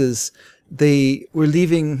cases, they were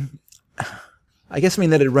leaving. I guess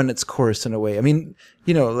that had run its course in a way. I mean, I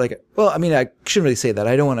shouldn't really say that.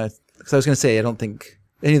 I don't want to. Because I was going to say I don't think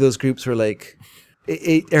any of those groups were like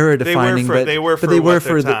era defining, but they were for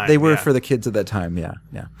the kids at that time. Yeah.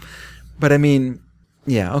 But I mean,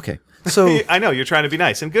 yeah, okay. So I know you're trying to be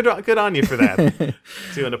nice, and good on you for that.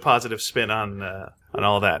 Doing a positive spin on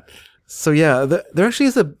all that. So yeah, there actually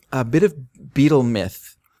is a bit of Beatle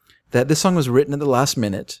myth that this song was written at the last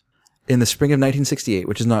minute in the spring of 1968,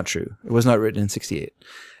 which is not true. It was not written in 68.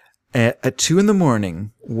 At 2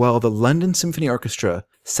 a.m, while the London Symphony Orchestra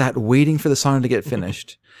sat waiting for the song to get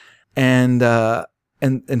finished, and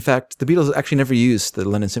in fact, the Beatles actually never used the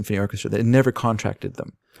London Symphony Orchestra. They never contracted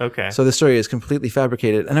them. Okay. So the story is completely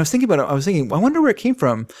fabricated. And I was thinking about it. I was thinking, I wonder where it came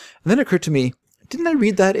from. And then it occurred to me, didn't I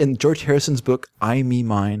read that in George Harrison's book, I, Me,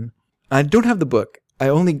 Mine? I don't have the book. I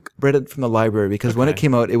only read it from the library because when it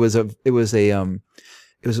came out, it was a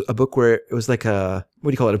book where it was like a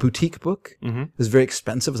boutique book. Mm-hmm. It was very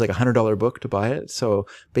expensive. It was like $100 book to buy it. So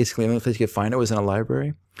basically, the only place you could find it was in a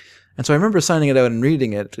library. And so I remember signing it out and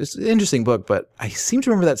reading it. It's an interesting book, but I seem to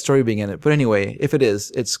remember that story being in it. But anyway, if it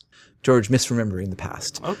is, it's George misremembering the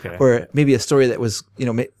past. Okay. Or maybe a story that was,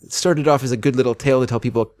 started off as a good little tale to tell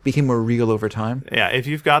people, became more real over time. Yeah, if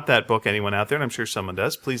you've got that book, anyone out there, and I'm sure someone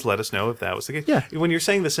does, please let us know if that was the case. Yeah. When you're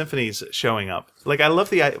saying the symphony's showing up, I love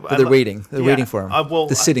the... But they're waiting. They're waiting for him.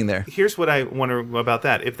 They're sitting there. Here's what I wonder about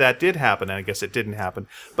that. If that did happen, and I guess it didn't happen,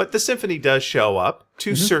 but the symphony does show up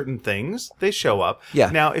to certain things. They show up. Yeah.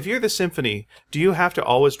 Now, if you're the symphony, do you have to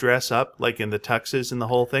always dress up, like in the tuxes and the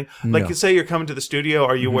whole thing? No. Like, say you're coming to the studio,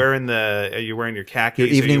 are you wearing your khakis? Your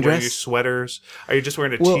evening are you wearing dress? your sweaters? Are you just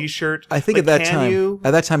wearing a t-shirt? I think at that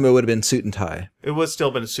time it would have been suit and tie. It would still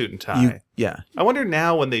been a suit and tie. Yeah. I wonder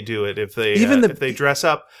now when they do it if they dress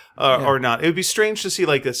up or not. It would be strange to see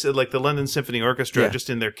like the London Symphony Orchestra just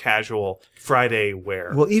in their casual Friday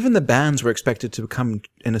wear. Well, even the bands were expected to come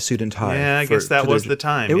in a suit and tie. Yeah, I guess that was the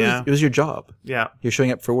time. It was your job. Yeah, you're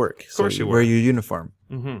showing up for work. Of course you were. Wear your uniform.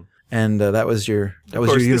 Mm-hmm. And that was your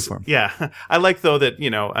uniform. I like though that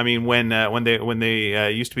when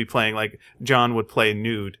they used to be playing, like John would play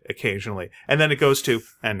nude occasionally, and then it goes to,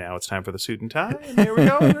 and now it's time for the suit and tie. And here we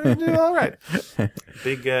go. We're gonna do all right.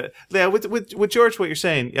 Big with George, what you're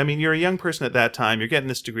saying. I mean, you're a young person at that time. You're getting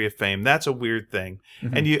this degree of fame. That's a weird thing,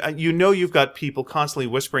 and you've got people constantly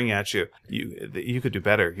whispering at you. You could do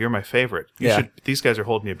better. You're my favorite. These guys are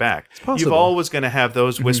holding you back. You're always going to have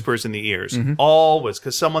those whispers in the ears, always,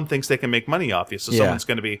 because someone thinks they can make money off you, so someone's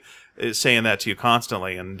going to be saying that to you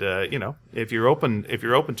constantly, and if you're open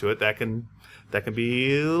to it, that can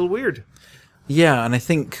be a little weird. Yeah, and I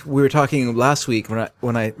think we were talking last week or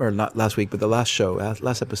not last week, but the last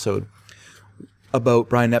episode about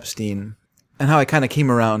Brian Epstein and how I kind of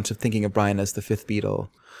came around to thinking of Brian as the fifth Beatle,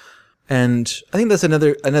 and I think that's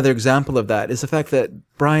another example of that is the fact that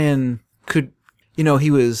Brian could,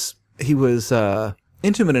 he was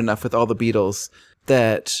intimate enough with all the Beatles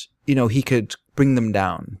that he could bring them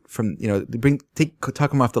down from,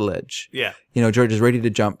 talk them off the ledge. Yeah. George is ready to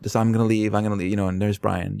jump. Just, I'm going to leave, and there's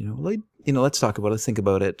Brian, let's talk about it. Let's think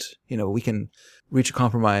about it. We can reach a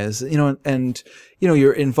compromise, and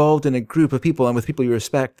you're involved in a group of people and with people you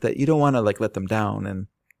respect that you don't want to let them down. And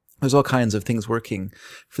there's all kinds of things working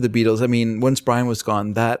for the Beatles. I mean, once Brian was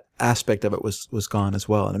gone, that aspect of it was gone as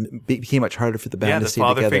well, and it became much harder for the band to stay together.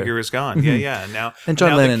 Yeah, the father figure is gone. Yeah. Now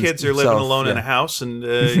John Lennon the kids are living alone in a house, and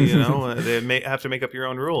they have to make up your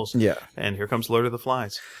own rules. Yeah. And here comes Lord of the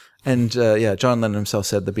Flies. And John Lennon himself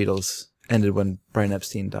said the Beatles ended when Brian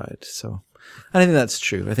Epstein died. So I think that's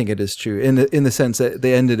true. I think it is true in the sense that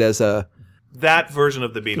they ended as a that version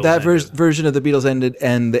of the Beatles. That version of the Beatles ended,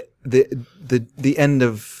 and the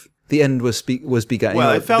end was begun.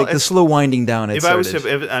 Well, it felt the slow winding down. If I was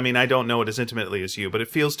to, I mean, I don't know it as intimately as you, but it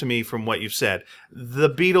feels to me from what you've said, the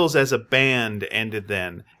Beatles as a band ended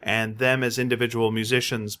then, and them as individual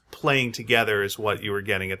musicians playing together is what you were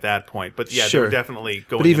getting at that point. But yeah, they were definitely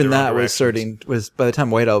going. But even in their that own was by the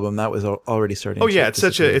time White Album, that was already starting. Oh yeah, it's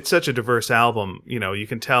such a diverse album. You know, you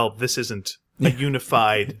can tell this isn't a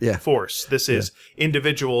unified force. This is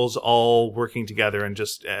individuals all working together and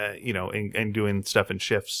just and doing stuff in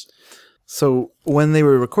shifts. So when they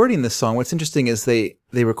were recording this song, what's interesting is they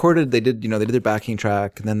did their backing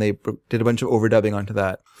track, and then they did a bunch of overdubbing onto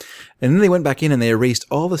that, and then they went back in and they erased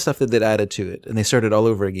all the stuff that they'd added to it, and they started all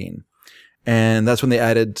over again. And that's when they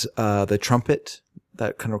added the trumpet,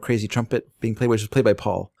 that kind of crazy trumpet being played, which was played by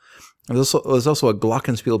Paul. There was also a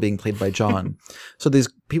glockenspiel being played by John. So these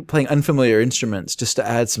people playing unfamiliar instruments just to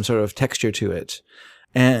add some sort of texture to it.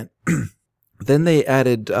 And then they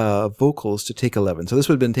added vocals to Take 11. So this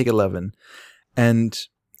would have been Take 11. And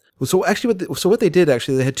so actually what they did,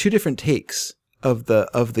 they had two different takes of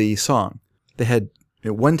the song. They had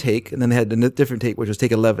one take, and then they had a different take, which was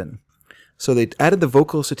Take 11. So they added the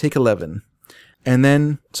vocals to Take 11. And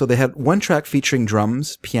then, so they had one track featuring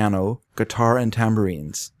drums, piano, guitar, and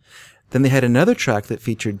tambourines. Then they had another track that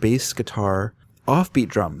featured bass, guitar, offbeat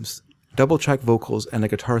drums, double track vocals, and a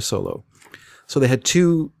guitar solo. So they had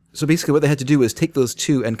two. So basically what they had to do was take those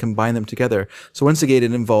two and combine them together. So once again,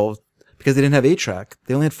 it involved, because they didn't have 8 track,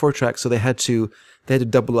 they only had 4 tracks, so they had to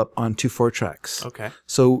double up on 2 4 tracks. Okay.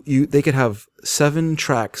 So they could have 7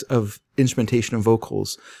 tracks of instrumentation and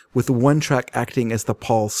vocals, with one track acting as the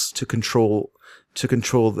pulse to control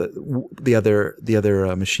the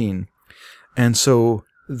other machine. And so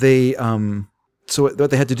they so what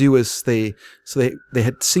they had to do was they had they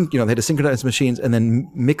had to synchronize machines and then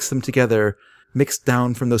mix them together, mix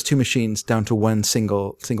down from those 2 machines down to one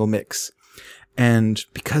single mix. And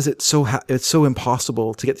because it's so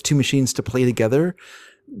impossible to get the 2 machines to play together,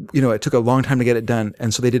 it took a long time to get it done.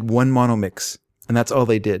 And so they did one mono mix, and that's all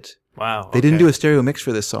they did. Wow. They didn't do a stereo mix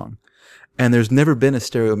for this song. And there's never been a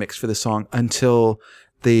stereo mix for this song until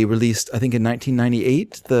they released, I think in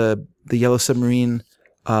 1998, the Yellow Submarine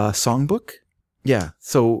songbook. Yeah.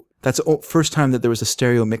 So that's the first time that there was a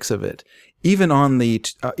stereo mix of it. Even on the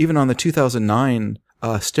 2009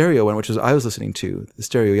 stereo one, which I was listening to, the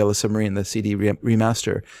stereo Yellow Submarine, the CD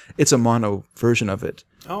remaster, it's a mono version of it.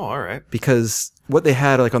 Oh, all right. Because what they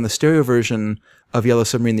had, like on the stereo version of Yellow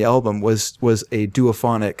Submarine, the album, was a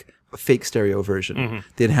duophonic fake stereo version. Mm-hmm.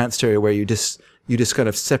 The enhanced stereo, where you just kind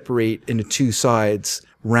of separate into 2 sides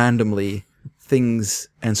randomly things,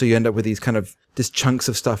 and so you end up with these kind of just chunks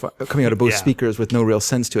of stuff coming out of both speakers with no real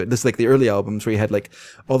sense to it. This is like the early albums where you had like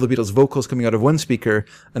all the Beatles vocals coming out of one speaker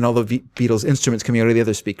and all the Beatles instruments coming out of the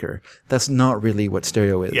other speaker. That's not really what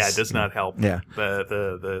stereo is. Yeah, it does not help. Yeah.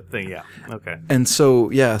 The thing, yeah. Okay. And so,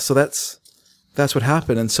 so that's what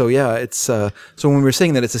happened. And so, it's, so when we're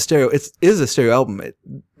saying that it's a stereo, it is a stereo album.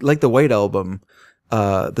 Like the White Album,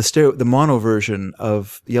 the mono version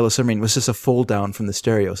of Yellow Submarine was just a fold down from the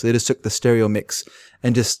stereo. So they just took the stereo mix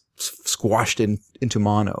and just squashed into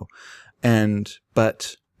mono.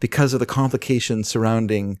 But because of the complications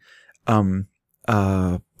surrounding, Only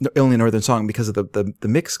Northern Song, because of the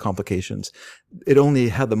mix complications, it only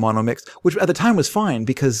had the mono mix, which at the time was fine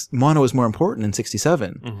because mono was more important in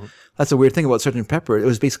 1967. Mm-hmm. That's a weird thing about Sgt. Pepper. It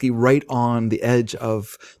was basically right on the edge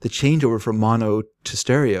of the changeover from mono to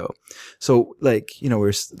stereo. So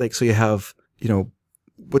so you have,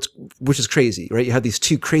 which is crazy, right? You have these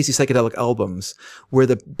 2 crazy psychedelic albums where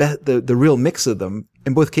the real mix of them,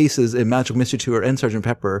 in both cases, in Magical Mystery Tour and Sgt.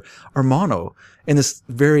 Pepper, are mono in this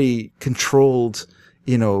very controlled,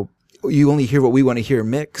 you only hear what we want to hear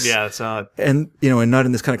mix. Yeah, it's odd. And, and not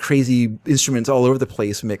in this kind of crazy instruments all over the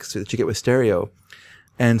place mix that you get with stereo.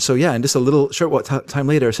 And so, and just a little short time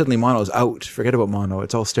later, suddenly mono's out. Forget about mono.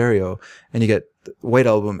 It's all stereo. And you get White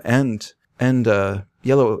Album and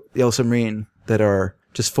Yellow Submarine that are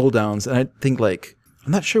just fold downs. And I think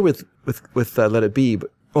I'm not sure with Let It Be,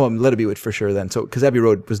 but Let It Be would for sure then. So, cause Abbey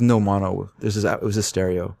Road was no mono. It was a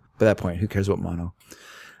stereo. By that point, who cares about mono?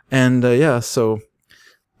 And,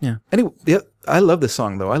 Anyway, I love this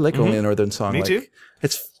song though. I like Only a Northern Song. Me too.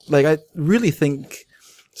 It's I really think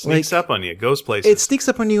sneaks up on you. It goes places. It sneaks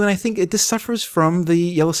up on you, and I think it just suffers from the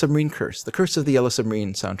Yellow Submarine curse, the curse of the Yellow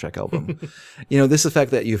Submarine soundtrack album. This is the fact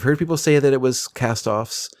that you've heard people say that it was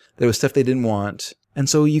cast-offs, that it was stuff they didn't want, and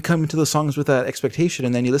so you come into the songs with that expectation,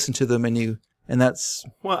 and then you listen to them, and you and that's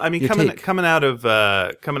Well, I mean, your coming take. coming out of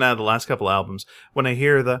the last couple albums, when I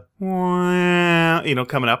hear the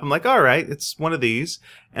coming up, I'm like, all right, it's one of these,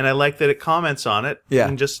 and I like that it comments on it, Yeah.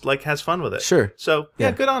 and just like has fun with it. Sure. So yeah,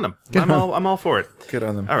 Yeah. good on them. Good I'm on- all for it. good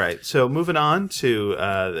on them. All right, so moving on to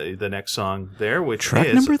the next song there, which Track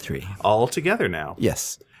is number 3. All Together Now.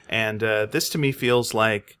 Yes. And this to me feels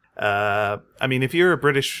like, I mean, if you're a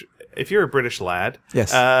British lad,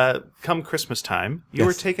 Yes. come Christmas time, you Yes.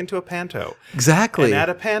 were taken to a panto. Exactly. And at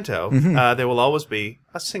a panto, there will always be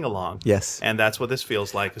a sing-along. Yes. And that's what this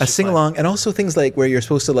feels like. It's A just sing like- along, and also things like where you're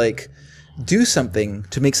supposed to like do something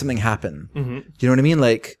to make something happen. Mm-hmm. You know what I mean?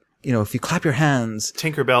 Like, if you clap your hands,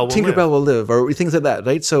 Tinkerbell will Tinkerbell live. will live, or things like that,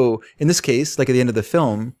 right? So in this case, like at the end of the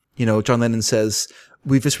film, John Lennon says,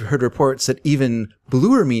 "We've just heard reports that even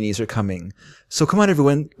bluer meanies are coming. So come on,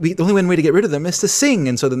 everyone. The only one way to get rid of them is to sing."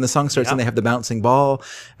 And so then the song starts, and they have the bouncing ball,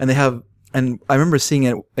 and they have. And I remember seeing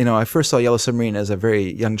it. I first saw Yellow Submarine as a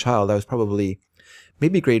very young child. I was probably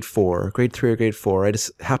maybe grade 3 or grade 4. I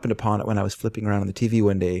just happened upon it when I was flipping around on the TV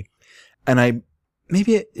one day, and I was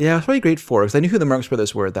probably grade 4 because I knew who the Marx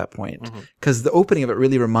Brothers were at that point. Because the opening of it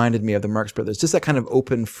really reminded me of the Marx Brothers, just that kind of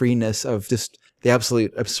open freeness of just the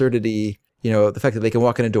absolute absurdity. The fact that they can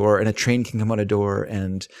walk in a door and a train can come on a door,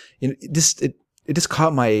 and it just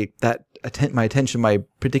caught my attention, my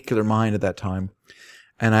particular mind at that time,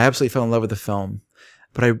 and I absolutely fell in love with the film.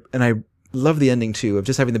 But I love the ending too, of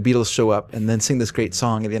just having the Beatles show up and then sing this great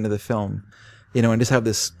song at the end of the film, and just have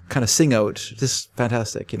this kind of sing out, just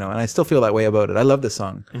fantastic, and I still feel that way about it. I love this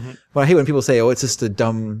song. But I hate when people say, "Oh, it's just a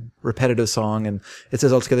dumb, repetitive song," and it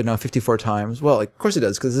says "All Together Now" 54 times. Well, of course it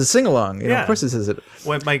does, because it's a sing-along. Yeah. Of course it says it.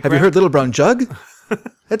 When my Have you heard Little Brown Jug?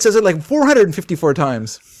 It says it like 454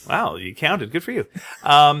 times. Wow, you counted. Good for you.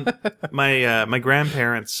 My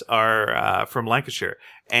grandparents are from Lancashire,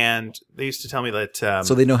 and they used to tell me that.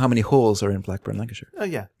 So they know how many holes are in Blackburn, Lancashire. Oh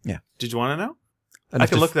yeah. Yeah. Did you want to know? Enough I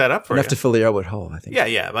can to look that up for enough you. to fill the Yarwood Hall, I think.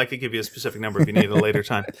 Yeah. I could give you a specific number if you need it a later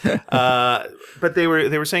time. But they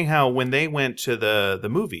were saying how when they went to the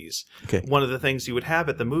movies, Okay. one of the things you would have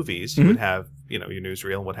at the movies, you would have your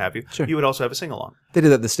newsreel and what have you. Sure. You would also have a sing along. They did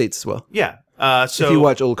that in the States as well. Yeah. So If you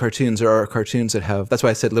watch old cartoons, there are cartoons that have. That's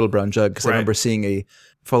why I said Little Brown Jug, because Right. I remember seeing a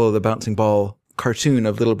Follow the Bouncing Ball cartoon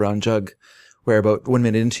of Little Brown Jug, where about 1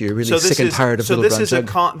 minute into you're really sick and tired of Little Brown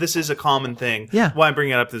Jug. This is a common thing. Yeah. Why I'm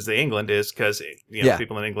bringing it up as the England is because Yeah.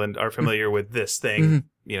 people in England are familiar with this thing.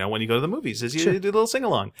 When you go to the movies, is you Sure. do a little sing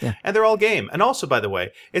along, Yeah. and they're all game. And also, by the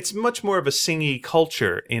way, it's much more of a singy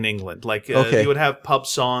culture in England. Like Okay. you would have pub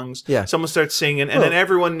songs. Yeah. Someone starts singing, and Well, then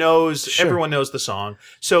everyone knows sure. the song.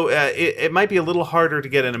 So it might be a little harder to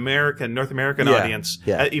get an North American Yeah. audience,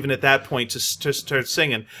 Yeah. Even at that point, to start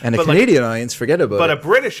singing. And a But Canadian audience, forget about but it. a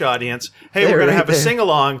British audience, hey, They're we're going to right have a there.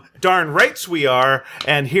 sing-along. Darn rights we are,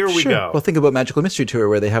 and here we Sure. go. Well, think about Magical Mystery Tour,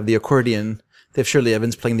 where they have the accordion. They have Shirley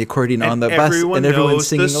Evans playing the accordion on the bus, and everyone's knows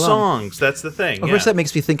singing the along. songs. That's the thing. Of course, that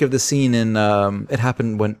makes me think of the scene in It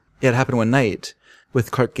Happened One Night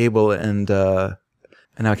with Clark Gable and now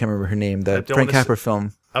I can't remember her name. The don't Frank wanna Capra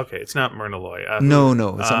film. Okay, it's not Myrna Loy. No,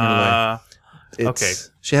 it's not Myrna Loy. okay.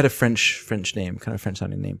 She had a French name, kind of French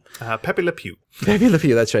sounding name. Pepe Le Pew. Pepe Le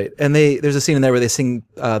Pew, that's right. And there's a scene in there where they sing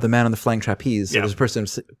 "The Man on the Flying Trapeze." So Yeah. there's a person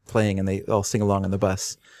playing, and they all sing along on the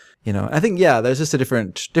bus. I think there's just a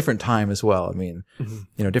different time as well. I mean,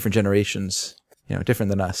 different generations. Different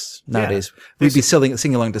than us nowadays. We'd be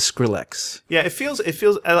singing along to Skrillex. Yeah, it feels.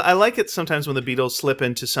 I like it sometimes when the Beatles slip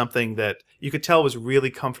into something that you could tell was really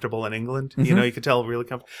comfortable in England. You could tell really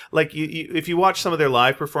comfortable. Like if you watch some of their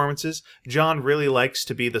live performances, John really likes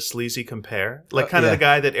to be the sleazy compare, like kind of yeah. the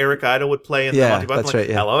guy that Eric Idle would play in the Monty Python. That's like, right,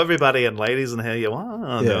 yeah. Hello, everybody, and ladies, and hey, you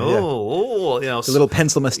want Yeah, yeah. the The little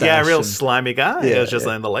pencil mustache. Yeah, real and- slimy guy. Yeah, It's just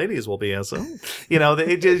yeah. like the ladies will be so.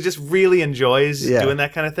 They just really enjoys Yeah. doing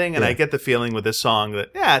that kind of thing. And Yeah. I get the feeling with this song that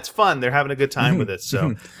it's fun. They're having a good time with it.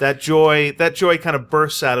 So that joy kind of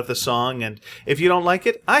bursts out of the song. And if you don't like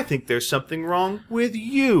it, I think there's something wrong with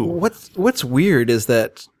you. What's weird is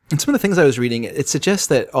that in some of the things I was reading, it suggests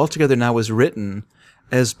that All Together Now was written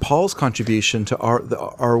as Paul's contribution to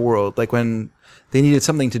our world, like when they needed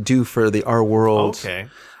something to do for the Our World. Okay.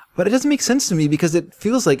 But it doesn't make sense to me because it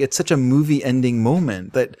feels like it's such a movie ending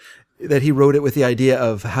moment that he wrote it with the idea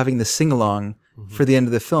of having the sing along for the end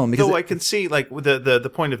of the film. Because Though I can see, like,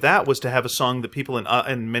 the point of that was to have a song that people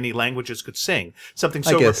in many languages could sing. Something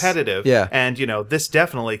so guess. repetitive. Yeah. And, this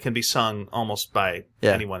definitely can be sung almost by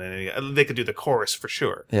Yeah. anyone. They could do the chorus for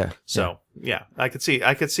sure. Yeah. So, yeah, I could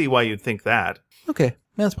see why you'd think that. Okay,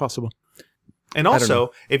 that's possible. And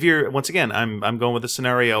also, if you're, once again, I'm going with the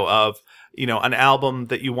scenario of, an album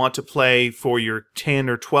that you want to play for your 10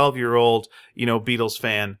 or 12-year-old, Beatles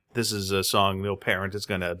fan, This is a song no parent is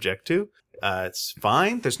going to object to. It's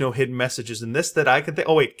fine. There's no hidden messages in this that I can think.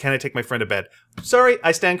 Oh, wait, can I take my friend to bed? Sorry,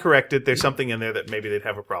 I stand corrected. There's something in there that maybe they'd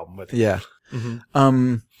have a problem with. Yeah.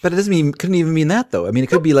 But it doesn't mean, couldn't even mean that though. I mean, it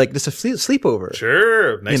could be like just a sleepover.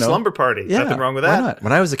 Sure. Nice slumber party. Yeah. Nothing wrong with that. Why not?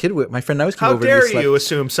 When I was a kid, my friend and I was How over. dare you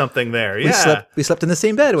assume something there? Yeah. We slept in the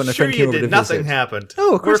same bed when a friend came over to visit. Nothing happened.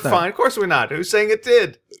 Oh, of course we're not. fine. Of course we're not. Who's saying it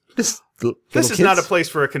did? Just This is not a place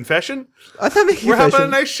for a confession. I'm not making We're a having a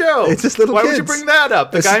confession. nice show. It's just little Why kids. would you bring that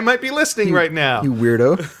up? The guy might be listening right now. You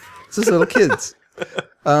weirdo. It's just little kids.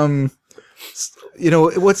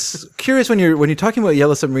 What's curious when you're talking about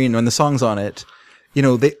Yellow Submarine, when the song's on it,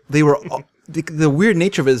 they were all, the weird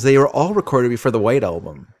nature of it is they were all recorded before the White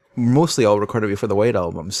Album, mostly all recorded before the White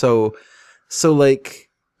Album. So like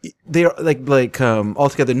they are like All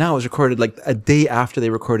Together Now was recorded like a day after they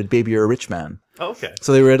recorded Baby You're a Rich Man. Okay.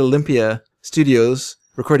 So they were at Olympia Studios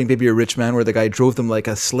recording Baby You're a Rich Man, where the guy drove them like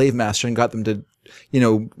a slave master and got them to,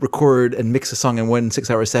 record and mix a song in 1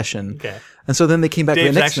 6-hour session. Okay. And so then they came back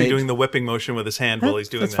Dave's the next actually night. doing the whipping motion with his hand while he's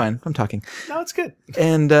doing That's that. fine. I'm talking. No, it's good.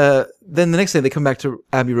 And then the next day they come back to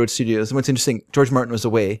Abbey Road Studios. And what's interesting, George Martin was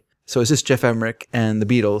away. So it's just Jeff Emmerich and the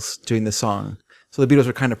Beatles doing the song. So the Beatles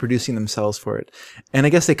were kind of producing themselves for it. And I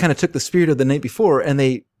guess they kind of took the spirit of the night before and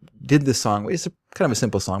they did this song. It's kind of a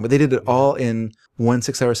simple song, but they did it all in 1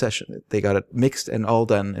 6-hour session. They got it mixed and all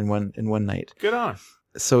done in one night. Good on.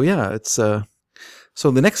 So yeah, it's so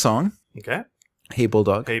the next song, Okay. Hey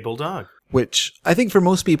Bulldog, Hey Bulldog. which I think for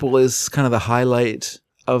most people is kind of the highlight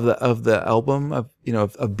of the album of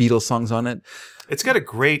Beatles songs on it. It's got a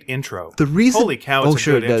great intro. The reason, Holy cow, it's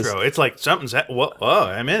a good it does. intro. It's like something's whoa,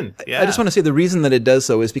 I'm in. Yeah. I just want to say the reason that it does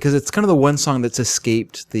so is because it's kind of the one song that's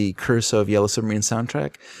escaped the curse of Yellow Submarine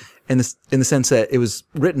soundtrack, in the sense that it was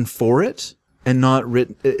written for it and not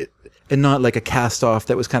like a cast off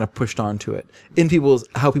that was kind of pushed onto it in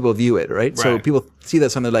how people view it, right? So people see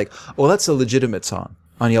that song, they're like, oh, that's a legitimate song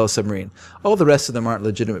on Yellow Submarine. All the rest of them aren't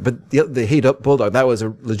legitimate, but the Hey Bulldog, that was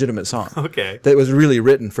a legitimate song. Okay. That was really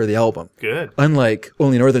written for the album. Good. Unlike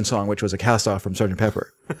Only Northern Song, which was a cast off from Sgt.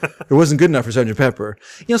 Pepper. It wasn't good enough for Sgt. Pepper.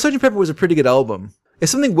 Sgt. Pepper was a pretty good album. If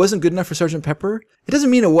something wasn't good enough for Sgt. Pepper, it doesn't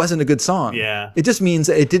mean it wasn't a good song. Yeah. It just means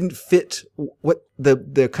that it didn't fit what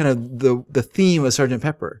the kind of the theme of Sgt.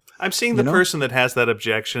 Pepper. I'm seeing the person that has that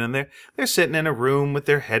objection, and they're sitting in a room with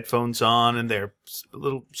their headphones on, and they're a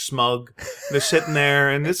little smug. They're sitting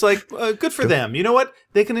there, and it's like, good for them. You know what?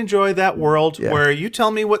 They can enjoy that world where you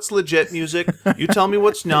tell me what's legit music, you tell me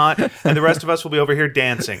what's not, and the rest of us will be over here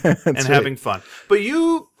dancing and having fun. But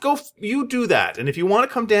you do that, and if you want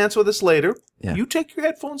to come dance with us later, you take your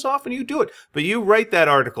headphones off and you do it. But you write that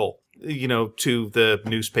article, to the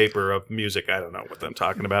newspaper of music. I don't know what I'm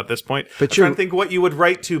talking about at this point. But I'm trying to think what you would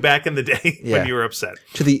write to back in the day when you were upset.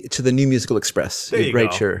 To the New Musical Express. There you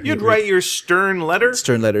go. You'd write your stern letter.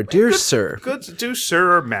 Stern letter. Dear sir. Good to do,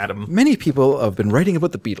 sir or madam. Many people have been writing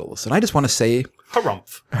about the Beatles, and I just want to say...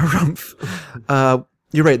 Harumph. Harumph.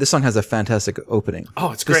 You're right. This song has a fantastic opening.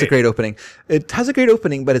 Oh, it's great. It's a great opening. It has a great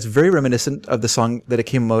opening, but it's very reminiscent of the song that it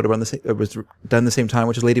came out around it was done the same time,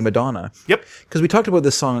 which is Lady Madonna. Yep. Because we talked about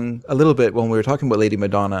this song a little bit when we were talking about Lady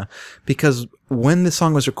Madonna, because when the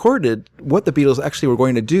song was recorded, what the Beatles actually were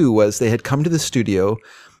going to do was they had come to the studio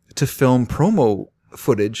to film promo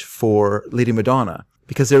footage for Lady Madonna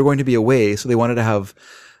because they were going to be away. So they wanted to have,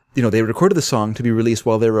 they recorded the song to be released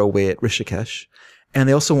while they were away at Rishikesh. And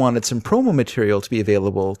they also wanted some promo material to be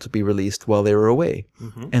available to be released while they were away.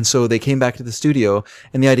 Mm-hmm. And so they came back to the studio,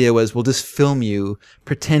 and the idea was, we'll just film you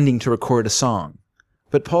pretending to record a song.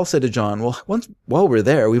 But Paul said to John, well, while we're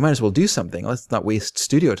there, we might as well do something. Let's not waste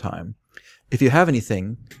studio time. If you have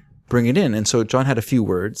anything, bring it in. And so John had a few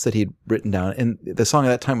words that he'd written down, and the song at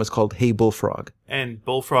that time was called Hey Bullfrog. And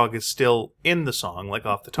Bullfrog is still in the song, like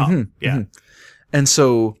off the top. Mm-hmm. Yeah. Mm-hmm. And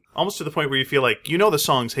so... almost to the point where you feel like, the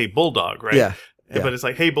song's Hey Bulldog, right? Yeah. But it's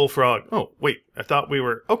like, hey, Bullfrog. Oh, wait, I thought we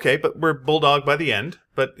were... okay, but we're Bulldog by the end,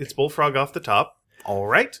 but it's Bullfrog off the top. All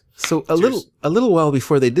right. So a little while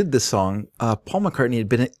before they did this song, Paul McCartney had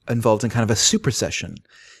been involved in kind of a super session.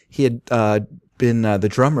 He had been the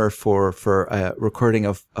drummer for a recording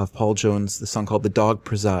of Paul Jones, the song called The Dog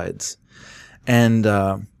Presides. And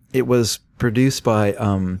it was produced by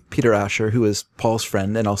Peter Asher, who is Paul's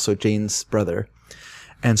friend and also Jane's brother.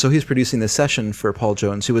 And so he was producing this session for Paul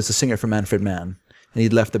Jones, who was the singer for Manfred Mann. And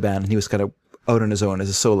he'd left the band and he was kind of out on his own as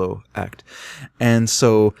a solo act. And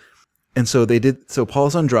so they did, so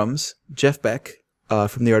Paul's on drums, Jeff Beck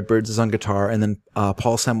from the Yardbirds is on guitar, and then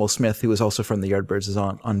Paul Samuel Smith, who was also from the Yardbirds, is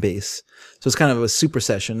on bass. So it's kind of a super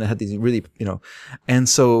session. It had these really, and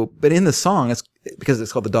so, but in the song, it's because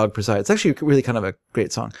it's called The Dog Presides. It's actually really kind of a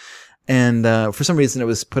great song. And for some reason, it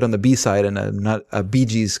was put on the B side, and not a Bee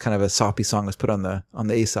Gees kind of a soppy song was put on the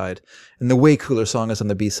A side, and the way cooler song is on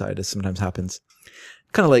the B side, as sometimes happens.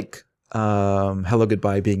 Kind of like "Hello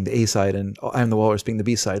Goodbye" being the A side, and "I Am the Walrus" being the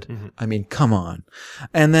B side. Mm-hmm. I mean, come on.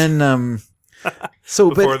 And then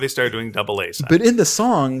before they started doing double A side. But in the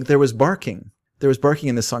song, there was barking. There was barking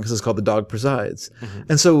in this song because it's called "The Dog Presides,"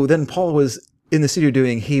 and so then Paul was in the studio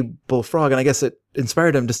doing "Hey Bullfrog," and I guess it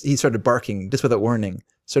inspired him. He started barking just without warning.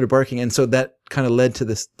 Started barking, and so that kind of led to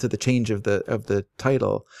the change of the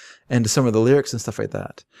title and to some of the lyrics and stuff like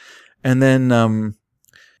that. And then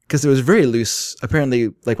because it was very loose,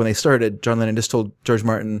 apparently, like when they started, John Lennon just told George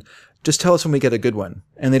Martin, "Just tell us when we get a good one,"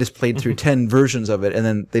 and they just played through 10 versions of it, and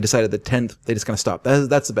then they decided the 10th they just kind of stopped.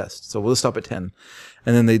 That's the best, so we'll stop at 10.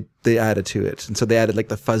 And then they added to it, and so they added like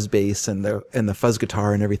the fuzz bass and the fuzz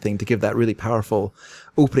guitar and everything to give that really powerful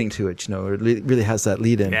opening to it. You know, it really has that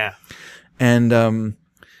lead in. Yeah.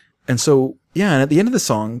 And so, yeah, and at the end of the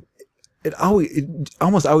song, it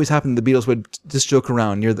almost always happened the Beatles would just joke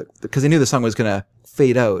around because they knew the song was going to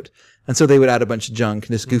fade out. And so they would add a bunch of junk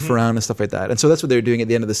and just goof around and stuff like that. And so that's what they were doing at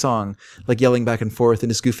the end of the song, like yelling back and forth and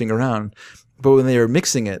just goofing around. But when they were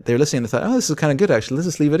mixing it, they were listening and they thought, oh, this is kind of good, actually. Let's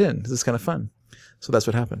just leave it in. This is kind of fun. So that's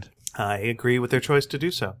what happened. I agree with their choice to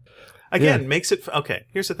do so. Again, makes it... Okay,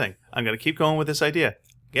 here's the thing. I'm going to keep going with this idea.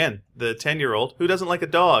 Again, the 10-year-old who doesn't like a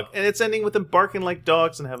dog. And it's ending with them barking like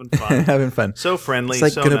dogs and having fun. Having fun. So friendly, it's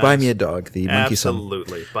like so gonna nice. Buy me a dog, the monkey song.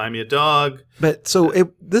 Absolutely. Buy me a dog. But so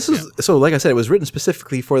so like I said, it was written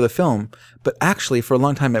specifically for the film, but actually for a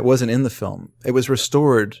long time it wasn't in the film. It was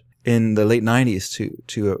restored in the late 90s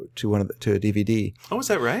to a DVD. Oh, is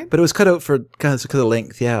that right? But it was cut out because of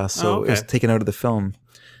length, yeah. So it was taken out of the film.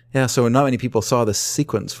 Yeah, so not many people saw the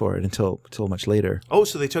sequence for it until much later. Oh,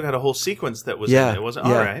 so they took out a whole sequence that was in it. It wasn't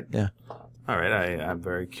all right. Yeah. All right, I'm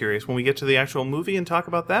very curious. When we get to the actual movie and talk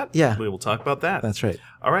about that, we will talk about that. That's right.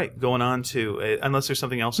 All right, going on to, unless there's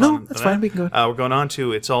something else no, on that's that. fine, we can go. We're going on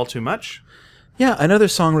to It's All Too Much. Yeah, another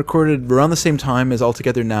song recorded around the same time as All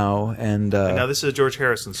Together Now. And now this is a George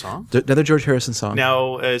Harrison song. Another George Harrison song.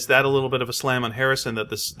 Now, is that a little bit of a slam on Harrison that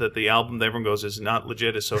the album that everyone goes is not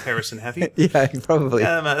legit, is so Harrison heavy? Yeah, probably.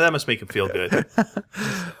 Yeah, that must make him feel good.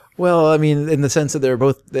 Well, I mean, in the sense that they're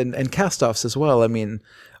both, and cast-offs as well. I mean,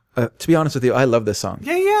 to be honest with you, I love this song.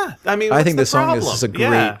 Yeah. I mean, I think this song is just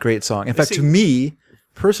a great song. In fact, to me,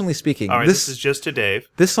 personally speaking, all right, this is just to Dave.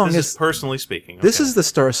 This song is personally speaking. Okay. This is the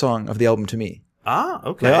star song of the album to me. Ah,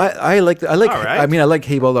 okay. Like, I like. All right. I mean, I like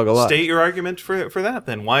 "Hey Bulldog" a lot. State your argument for that.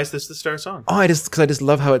 Then why is this the star song? Oh, because I just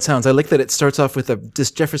love how it sounds. I like that it starts off with this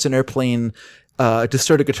Jefferson Airplane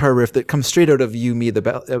distorted guitar riff that comes straight out of "You Me," the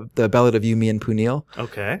ballad of "You, Me, and Pooneil."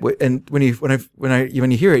 Okay. And when you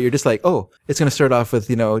hear it, you're just like, oh, it's going to start off with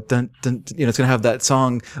dun, dun, it's going to have that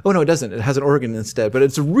song. Oh no, it doesn't. It has an organ instead. But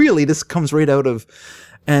it's really just comes right out of.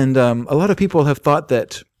 And a lot of people have thought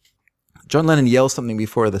that John Lennon yells something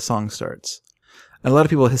before the song starts. And a lot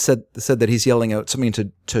of people have said that he's yelling out something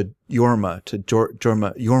to Jorma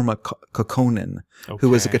Kokkonen, who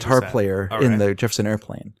was a guitar player in the Jefferson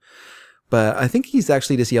Airplane. But I think he's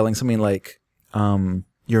actually just yelling something like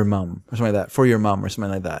 "your mum" or something like that, "for your mum" or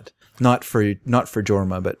something like that. Not for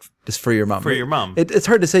Jorma, but just for your mum. For your mum. It's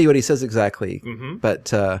hard to say what he says exactly,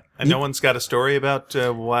 but and no one's got a story about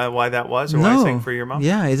why that was, or why he's saying "for your mum."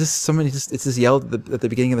 Yeah, it's just yelled at the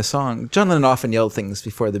beginning of the song. John Lennon often yelled things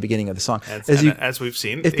before the beginning of the song, as we've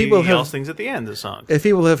seen. He yells things at the end of the song. If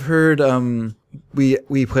people have heard,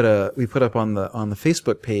 we put up on the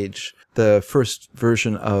Facebook page the first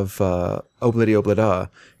version of Oblidi Oblida.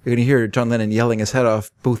 You're going to hear John Lennon yelling his head off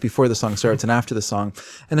both before the song starts and after the song.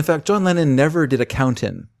 And in fact, John Lennon never did a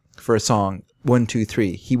count-in for a song, 1, 2,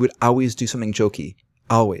 3. He would always do something jokey.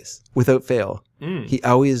 Always. Without fail. He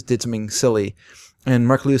always did something silly. And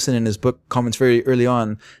Mark Lewison in his book comments very early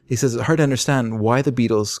on, he says it's hard to understand why the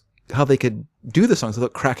Beatles, how they could do the songs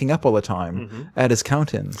without cracking up all the time at his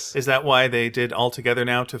count-ins. Is that why they did All Together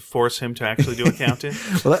Now, to force him to actually do a count-in?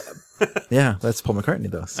 Well, yeah, that's Paul McCartney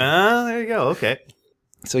though. So. There you go. Okay.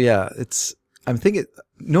 So yeah, I'm thinking,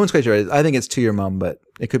 no one's quite sure. I think it's "To Your Mum," but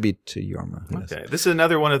it could be "To Jorma." Okay. This is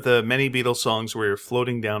another one of the many Beatles songs where you're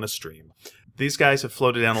floating down a stream. These guys have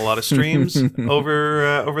floated down a lot of streams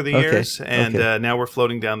over the years, and now we're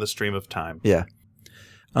floating down the stream of time. Yeah.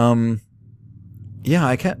 Yeah,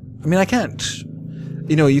 I can't.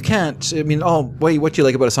 You can't. I mean, what you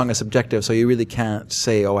like about a song is subjective, so you really can't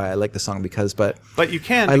say, "Oh, I like the song because." But you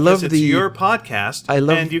can. Because it's your podcast,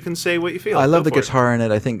 and you can say what you feel. I love the guitar in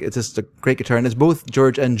it. I think it's just a great guitar, and it's both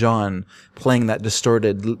George and John playing that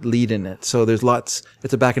distorted lead in it. So there's lots.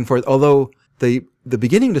 It's a back and forth. Although the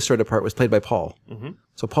beginning distorted part was played by Paul,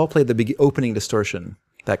 so Paul played the opening distortion,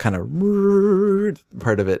 that kind of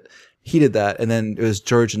part of it. He did that, and then it was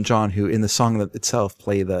George and John who, in the song itself,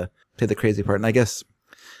 play the crazy part. And I guess,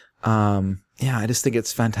 I just think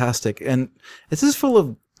it's fantastic, and it's just full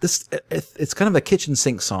of this. It's kind of a kitchen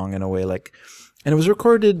sink song in a way, like, and it was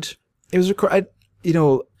recorded.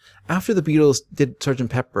 After the Beatles did Sgt.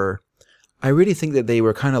 Pepper, I really think that they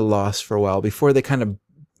were kind of lost for a while before they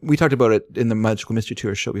we talked about it in the Magical Mystery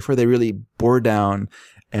Tour show, before they really bore down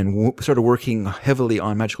and started working heavily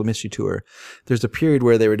on Magical Mystery Tour. There's a period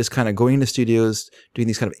where they were just kind of going to studios, doing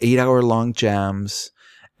these kind of 8-hour long jams,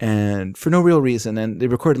 and for no real reason. And they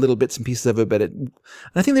recorded little bits and pieces of it, but and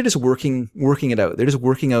I think they're just working it out. They're just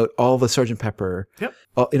working out all the Sgt. Pepper,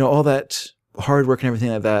 all that hard work and everything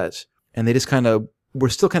like that. And they just were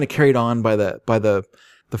still kind of carried on by the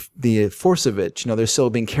force of it. They're still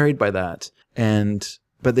being carried by that.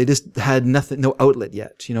 But they just had no outlet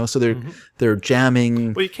yet, so they're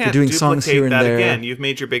jamming, well, you can't they're doing songs here and there. Again. You've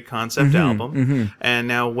made your big concept album, and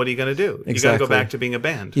now what are you going to do? Exactly. You got to go back to being a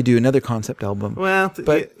band. You do another concept album. Well,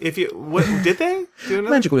 but what did they do? Another?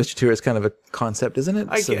 Magical Mystery Tour is kind of a concept, isn't it?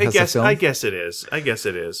 I guess it is.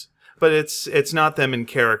 But it's not them in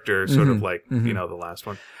character, sort of like the last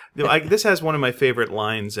one. This has one of my favorite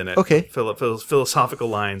lines in it. Okay. Philosophical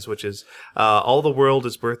lines, which is, all the world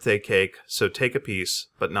is birthday cake, so take a piece,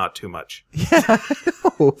 but not too much. Yeah.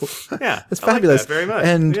 Yeah. It's fabulous. Like that very much.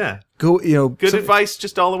 And go, good advice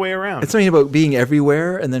just all the way around. It's something about being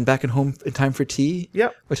everywhere and then back at home in time for tea.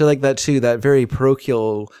 Yep. Which I like that too, that very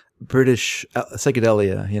parochial British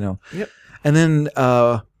psychedelia, Yep. And then,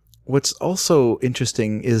 what's also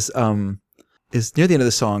interesting is near the end of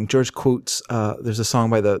the song, George quotes, there's a song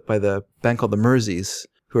by the band called the Merseys,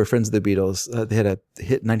 who are friends of the Beatles. They had a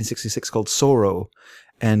hit in 1966 called Sorrow.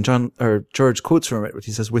 And George quotes from it, which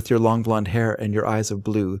he says, "With your long blonde hair and your eyes of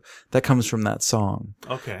blue." That comes from that song.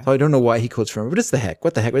 Okay. So I don't know why he quotes from it, but it's the heck.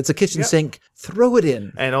 What the heck? It's a kitchen sink. Throw it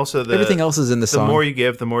in. And also everything else is in the song. The more you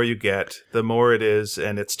give, the more you get. The more it is,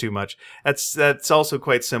 and it's too much. That's also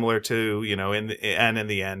quite similar to, in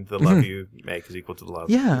the end, the love you make is equal to the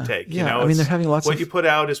love you take. Yeah. I mean, they're having lots what you put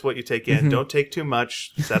out is what you take in. Don't take too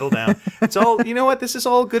much. Settle down. It's all, you know what? This is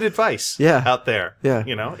all good advice. Yeah. Out there. Yeah.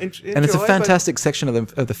 And it's a fantastic section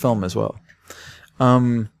of the film as well.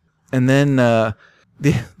 And then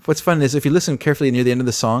what's fun is if you listen carefully near the end of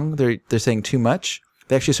the song, they're saying too much.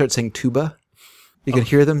 They actually start saying tuba. You can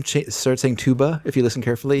hear them start saying tuba if you listen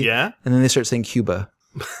carefully. Yeah. And then they start saying Cuba.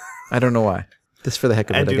 I don't know why. Just for the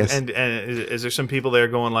heck of it, I guess. And is there some people there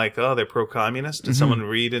going like, oh, they're pro-communist? Did someone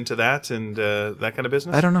read into that and that kind of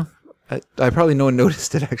business? I don't know. I probably no one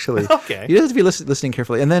noticed it, actually. Okay. You just have to be listening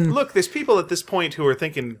carefully. And then look, there's people at this point who are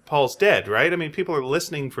thinking Paul's dead, right? I mean, people are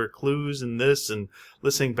listening for clues in this and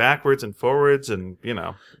listening backwards and forwards and,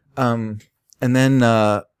 And then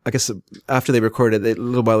I guess after they recorded it, a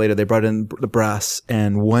little while later, they brought in the brass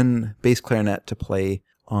and one bass clarinet to play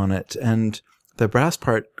on it. And the brass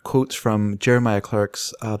part quotes from Jeremiah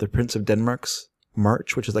Clark's The Prince of Denmark's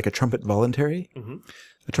March, which is like a trumpet voluntary. Mm-hmm.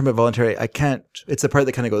 A trumpet voluntary, it's the part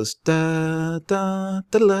that kind of goes, da, da,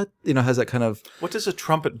 da, da, has that kind of... What does a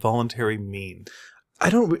trumpet voluntary mean?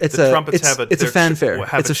 It's a fanfare.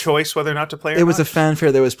 Have a choice whether or not to play or not? It was a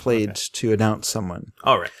fanfare that was played to announce someone.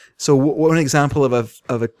 All right. So one example of a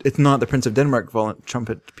it's not the Prince of Denmark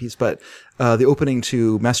trumpet piece, but the opening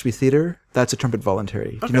to Masterpiece Theatre, that's a trumpet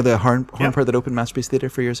voluntary. Okay. Do you know the horn part that opened Masterpiece Theatre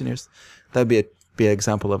for years and years? That would be an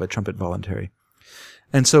example of a trumpet voluntary.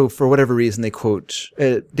 And so for whatever reason, they quote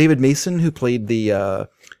David Mason, who played the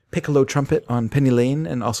piccolo trumpet on Penny Lane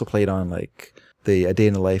and also played on like the A Day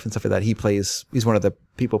in the Life and stuff like that. He's one of the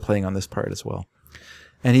people playing on this part as well.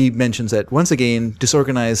 And he mentions that once again,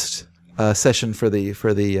 disorganized session for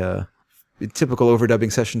the typical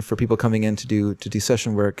overdubbing session for people coming in to do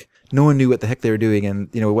session work. No one knew what the heck they were doing, and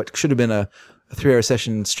what should have been a 3-hour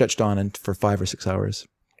session stretched on for 5 or 6 hours.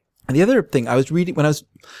 And the other thing I was reading when I was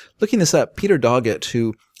looking this up, Peter Doggett,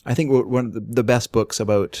 who I think wrote one of the best books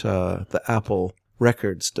about the Apple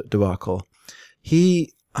Records debacle.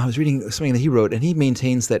 I was reading something that he wrote, and he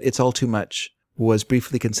maintains that It's All Too Much was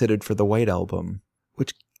briefly considered for the White Album,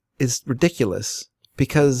 which is ridiculous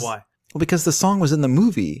because why? Well, because the song was in the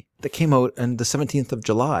movie that came out on the 17th of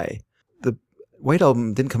July. The White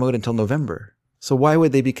Album didn't come out until November. So why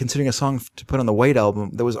would they be considering a song to put on the White Album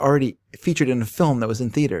that was already featured in a film that was in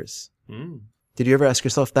theaters? Mm. Did you ever ask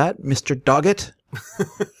yourself that, Mr. Doggett?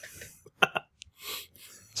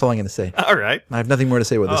 That's all I'm going to say. All right. I have nothing more to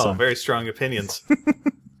say with this song. Very strong opinions.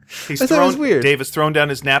 I thought it was weird. Dave has thrown down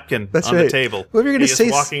his napkin on the table. Well, if you're going to say,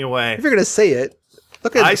 walking away. If you're going to say it,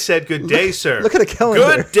 I said good day, sir. Look at a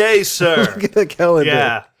calendar. Good day, sir. Look at a calendar.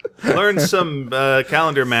 Yeah. Learn some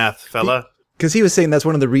calendar math, fella. Because he was saying that's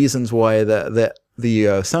one of the reasons why the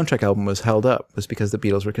soundtrack album was held up, was because the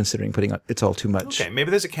Beatles were considering putting out It's All Too Much. Okay,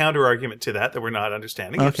 maybe there's a counter argument to that we're not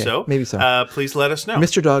understanding. Okay, If so, maybe so. Please let us know.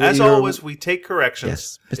 Mr. Doggett, as always, we take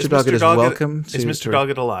corrections. Yes, Mr. Doggett is welcome. Is Mr.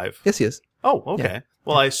 Doggett alive? Yes, he is. Oh, okay. Yeah.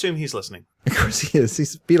 Well, I assume he's listening. Of course he is.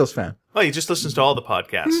 He's a Beatles fan. Well, he just listens to all the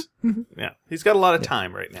podcasts. Yeah, he's got a lot of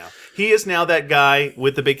time right now. He is now that guy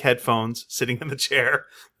with the big headphones, sitting in the chair,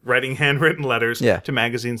 writing handwritten letters to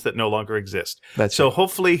magazines that no longer exist.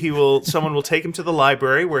 Hopefully someone will take him to the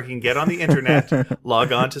library where he can get on the internet,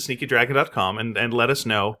 log on to sneakydragon.com and let us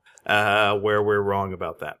know where we're wrong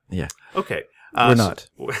about that. Yeah. Okay. We're not.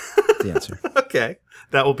 The answer. Okay.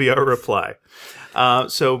 That will be our reply.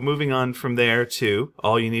 So moving on from there to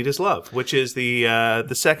All You Need Is Love, which is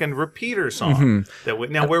the second repeater song.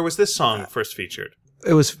 Now, where was this song first featured?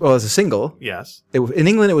 It was a single. Yes. In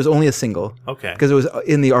England, it was only a single. Okay. Because it was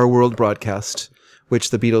in the Our World broadcast, which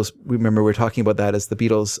the Beatles, remember we were talking about that as the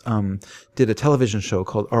Beatles did a television show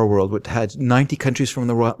called Our World, which had 90 countries from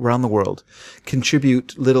around the world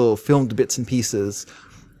contribute little filmed bits and pieces,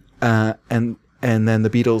 and then the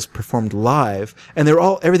Beatles performed live, and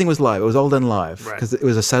everything was live. It was all done live because it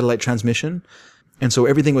was a satellite transmission. And so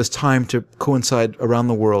everything was timed to coincide around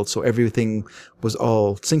the world. So everything was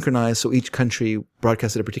all synchronized. So each country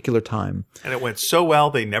broadcast at a particular time. And it went so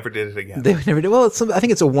well, they never did it again. They never did. Well, I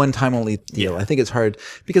think it's a one-time only deal. I think it's hard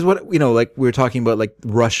because like we were talking about, like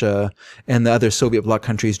Russia and the other Soviet bloc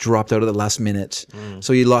countries dropped out at the last minute.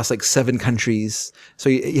 So you lost like 7 countries. So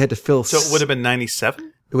you had to fill. So it would have been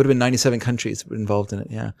 97? It would have been 97 countries involved in it.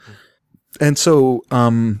 Yeah. And so,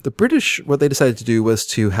 the British, what they decided to do was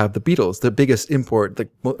to have the Beatles, the biggest import,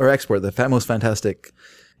 or export, the most fantastic,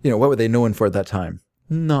 what were they known for at that time?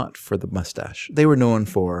 Not for the mustache. They were known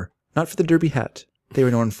for, not for the derby hat. They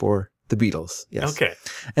were known for the Beatles. Yes. Okay.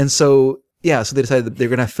 And so, so they decided that they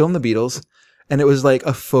were going to film the Beatles, and it was like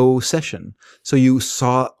a faux session. So you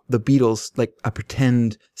saw the Beatles, like a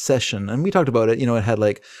pretend session. And we talked about it, it had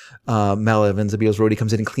like, Mal Evans, the Beatles roadie,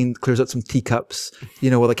 comes in and clears out some teacups,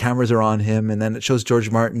 while the cameras are on him. And then it shows George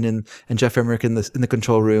Martin and Jeff Emmerich in the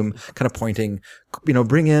control room, kind of pointing,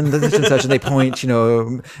 bring in the session. They point,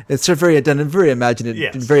 it's very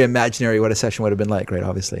imaginative, very imaginary what a session would have been like, right?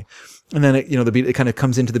 Obviously. And then it kind of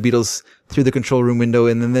comes into the Beatles through the control room window,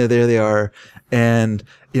 and then there they are. And,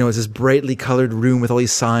 it's this brightly colored room with all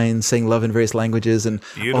these signs saying love in various languages, and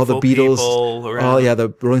beautiful all the Beatles,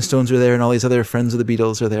 the Rolling Stones are there, and all these other friends of the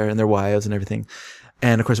Beatles are there, and their wives and everything.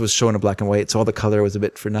 And of course it was shown in black and white, so all the color was a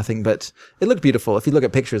bit for nothing, but it looked beautiful. If you look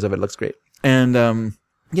at pictures of it, it looks great. And,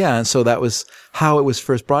 and so that was how it was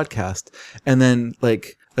first broadcast. And then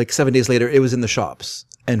like 7 days later, it was in the shops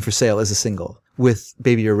and for sale as a single, with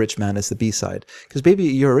Baby You're a Rich Man as the B-side. Because Baby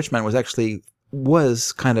You're a Rich Man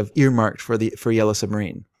was kind of earmarked for Yellow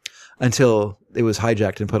Submarine until it was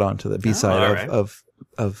hijacked and put onto the B-side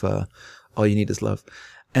of All You Need Is Love.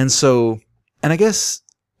 And so, and I guess,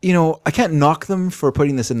 I can't knock them for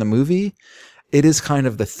putting this in the movie. It is kind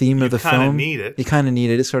of the theme of the film. You kind of need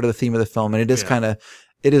it. It's sort of the theme of the film, and it is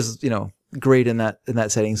great in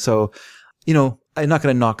that setting. So, I'm not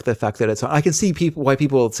going to knock the fact that it's on. I can see why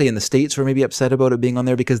people say in the States were maybe upset about it being on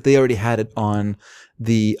there, because they already had it on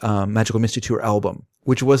the Magical Mystery Tour album,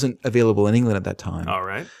 which wasn't available in England at that time. All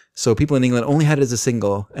right. So people in England only had it as a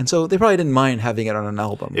single, and so they probably didn't mind having it on an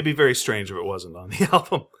album. It'd be very strange if it wasn't on the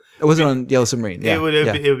album. It wasn't on Yellow Submarine. Yeah, it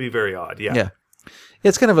would be very odd. Yeah. Yeah.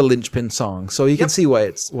 It's kind of a linchpin song, so you can see why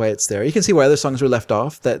it's there. You can see why other songs were left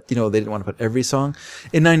off, that they didn't want to put every song.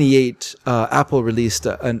 In '98, Apple released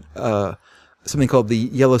something called the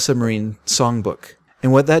Yellow Submarine Songbook,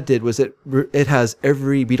 and what that did was it has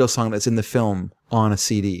every Beatles song that's in the film on a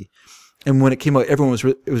CD. And when it came out, it was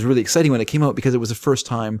really exciting when it came out, because it was the first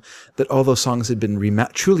time that all those songs had been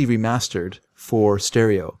truly remastered for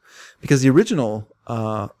stereo, because the original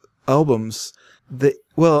albums. I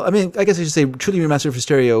guess I should say truly remastered for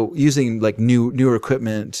stereo, using like newer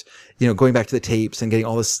equipment, going back to the tapes and getting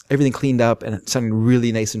everything cleaned up and sounding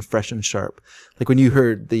really nice and fresh and sharp. Like when you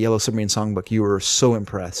heard the Yellow Submarine Songbook, you were so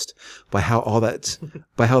impressed by how all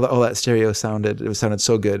that stereo sounded. It sounded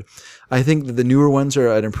so good. I think that the newer ones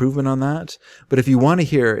are an improvement on that. But if you want to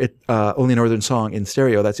hear it, Only Northern Song in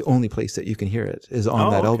stereo, that's the only place that you can hear it, is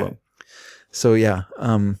on that album. So yeah.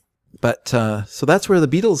 So that's where the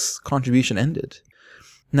Beatles' contribution ended.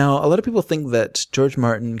 Now, a lot of people think that George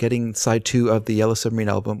Martin getting side 2 of the Yellow Submarine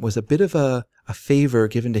album was a bit of a favor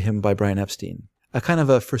given to him by Brian Epstein. A kind of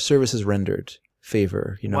a for services rendered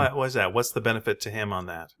favor, What was that? What's the benefit to him on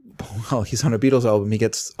that? Well, he's on a Beatles album. He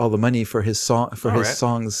gets all the money for his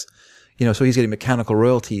songs, so he's getting mechanical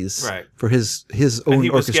royalties Right. for his own And he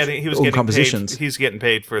was getting compositions. He's getting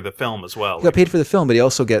paid for the film as well. He got paid for the film, but he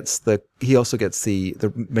also gets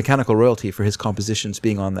the mechanical royalty for his compositions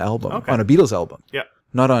being on the album, on a Beatles album. Yeah.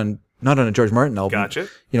 Not on a George Martin album. Gotcha.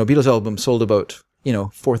 Beatles album sold about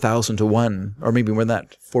 4,000 to 1, or maybe more than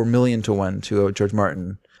that, 4 million to 1 to a George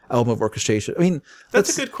Martin album of orchestration. I mean,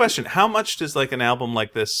 that's a good question. How much does like an album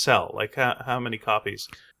like this sell? Like how many copies?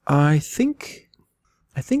 I think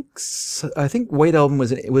White Album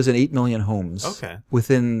was in 8 million homes. Okay.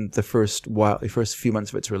 Within the first few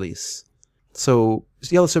months of its release. So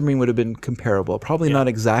Yellow Submarine would have been comparable. Probably not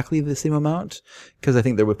exactly the same amount, because I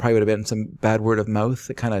think there would have been some bad word of mouth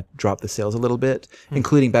that kind of dropped the sales a little bit,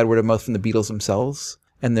 including bad word of mouth from the Beatles themselves,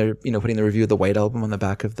 and they're putting the review of the White Album on the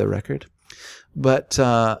back of the record. But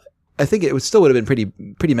I think it still would have been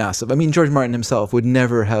pretty massive. I mean, George Martin himself would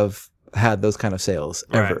never have had those kind of sales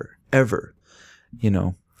ever.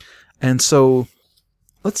 And so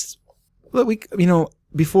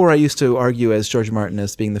before I used to argue as George Martin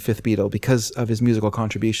as being the fifth Beatle because of his musical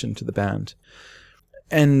contribution to the band.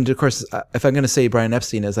 And of course, if I'm going to say Brian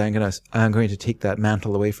Epstein is, I'm going to take that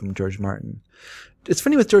mantle away from George Martin. It's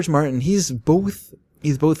funny with George Martin, he's both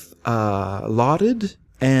lauded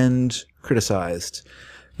and criticized.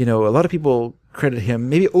 A lot of people credit him,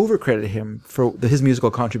 maybe over-credit him for his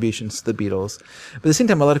musical contributions to the Beatles. But at the same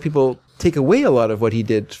time, a lot of people take away a lot of what he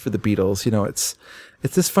did for the Beatles.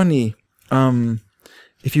 It's this funny,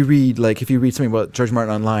 if you read something about George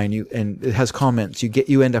Martin online, and it has comments,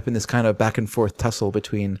 you end up in this kind of back and forth tussle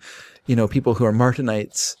between, people who are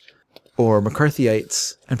Martinites or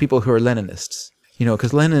McCarthyites and people who are Lennonists.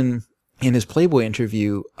 Because Lennon, in his Playboy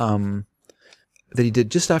interview, that he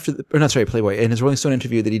did just after, Playboy, in his Rolling Stone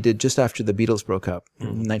interview that he did just after the Beatles broke up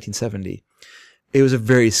in 1970, it was a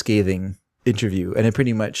very scathing interview, and he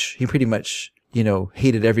pretty much,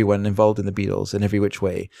 hated everyone involved in the Beatles in every which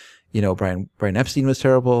way. Brian Epstein was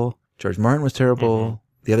terrible, George Martin was terrible,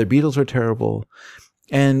 the other Beatles were terrible.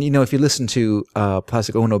 And, if you listen to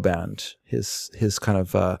Plastic Ono Band, his kind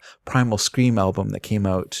of Primal Scream album that came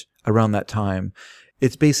out around that time,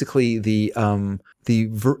 it's basically the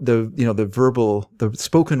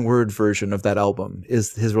spoken word version of that album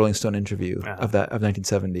is his Rolling Stone interview of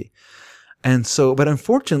 1970. And so, but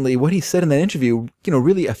unfortunately, what he said in that interview,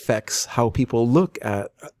 really affects how people look at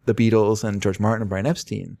the Beatles and George Martin and Brian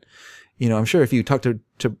Epstein. I'm sure if you talk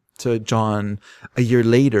to John a year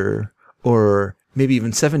later, or maybe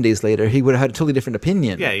even 7 days later, he would have had a totally different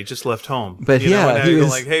opinion. Yeah, he just left home. But he was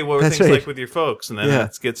like, hey, what were things like with your folks? And then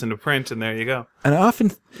it gets into print, and there you go. And I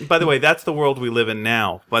often, by the way, that's the world we live in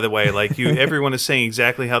now. By the way, like everyone is saying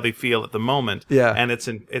exactly how they feel at the moment. Yeah. And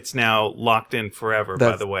it's now locked in forever.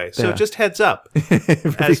 By the way, so just heads up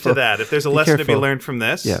as to that. If there's a lesson to be learned from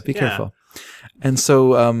this, be careful. And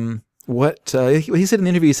so, what he said in the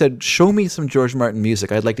interview, he said, "Show me some George Martin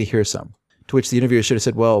music. I'd like to hear some." To which the interviewer should have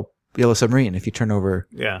said, "Well, Yellow Submarine, if you turn over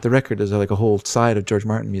the record, there's like a whole side of George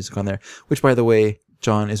Martin music on there," which, by the way,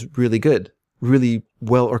 John, is really good. Really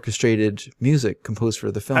well orchestrated music composed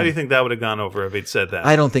for the film. How do you think that would have gone over if he'd said that?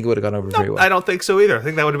 I don't think it would have gone over very well. I don't think so either. I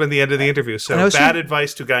think that would have been the end of the interview. So bad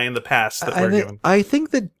advice to a guy in the past that we're given. I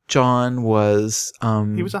think that John was...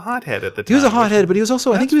 he was a hothead at the time. He was a hothead, but he was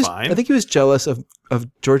also... I think he was jealous of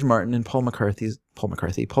George Martin and Paul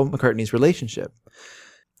McCartney's relationship.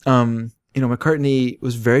 McCartney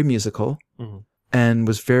was very musical and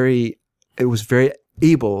was very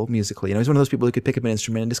able musically. He's one of those people who could pick up an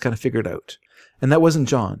instrument and just kind of figure it out. And that wasn't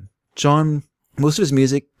John. John, most of his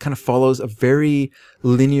music kind of follows a very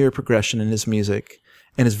linear progression in his music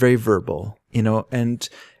and is very verbal, and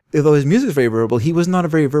although his music is very verbal, he was not a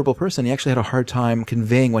very verbal person. He actually had a hard time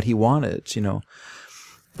conveying what he wanted,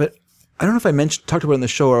 But I don't know if I talked about it in the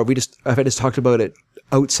show, or if I just talked about it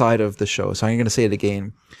outside of the show. So I'm going to say it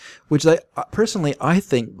again, which personally, I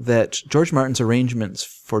think that George Martin's arrangements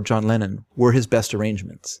for John Lennon were his best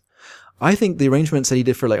arrangements. I think the arrangements that he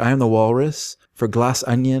did for I Am the Walrus, for Glass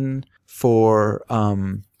Onion, for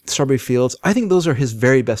Strawberry Fields, I think those are his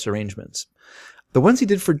very best arrangements. The ones he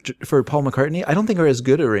did for Paul McCartney, I don't think are as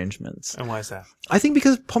good arrangements. And why is that? I think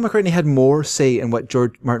because Paul McCartney had more say in what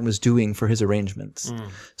George Martin was doing for his arrangements.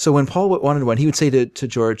 So when Paul wanted one, he would say to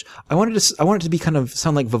George, I want it to be kind of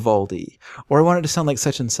sound like Vivaldi, or I want it to sound like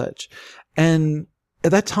such and such. And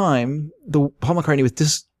at that time, Paul McCartney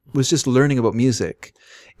was just learning about music.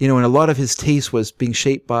 And a lot of his taste was being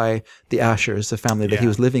shaped by the Ashers, the family that he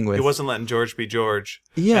was living with. He wasn't letting George be George.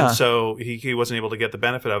 Yeah. And so he wasn't able to get the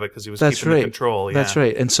benefit of it because he was keeping the control. Yeah. That's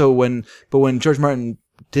right. And so when George Martin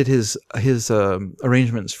did his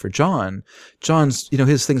arrangements for John's,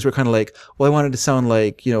 his things were kind of like, well, I wanted to sound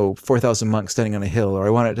like, 4,000 monks standing on a hill, or I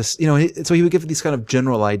wanted to, so he would give these kind of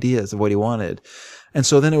general ideas of what he wanted. And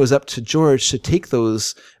so then it was up to George to take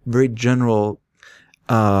those very general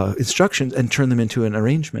instructions and turn them into an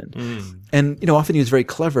arrangement. And, often he was very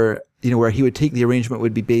clever, where he would take the arrangement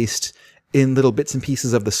would be based in little bits and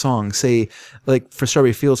pieces of the song. Say, like for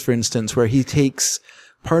Strawberry Fields, for instance, where he takes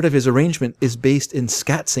part of his arrangement is based in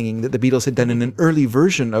scat singing that the Beatles had done in an early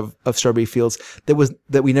version of Strawberry Fields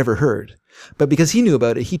that we never heard. But because he knew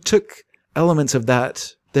about it, he took elements of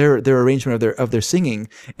that, their arrangement of their singing,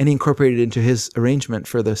 and he incorporated it into his arrangement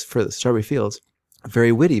for the Strawberry Fields.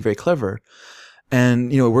 Very witty, very clever.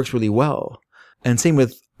 And, it works really well. And same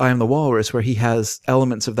with I Am the Walrus, where he has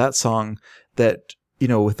elements of that song that,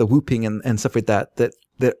 with the whooping and stuff like that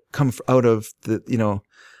come out of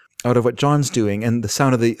out of what John's doing, and the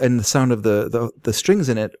sound of the strings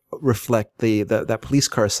in it reflect that police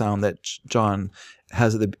car sound that John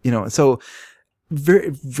has at the, so very,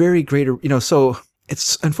 very great, so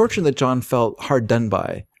it's unfortunate that John felt hard done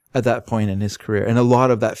by at that point in his career. And a lot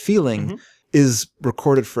of that feeling is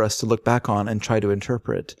recorded for us to look back on and try to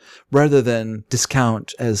interpret, rather than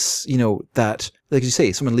discount as, that, like you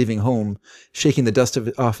say, someone leaving home, shaking the dust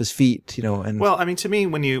off his feet, and. Well, I mean, to me,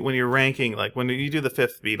 when you're ranking, like when you do the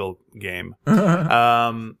fifth Beatle game,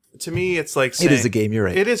 to me, it's like saying, it is a game. You're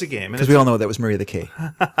right. It is a game, because we all know that was Maria the K.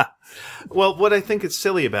 Well, what I think is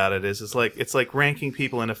silly about it is it's like ranking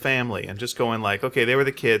people in a family and just going like, okay, they were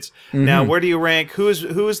the kids. Now, where do you rank? Who's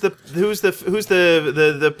the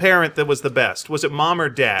parent that was the best? Was it mom or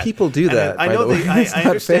dad? People do that. I know by the way. I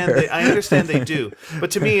understand. I understand they do.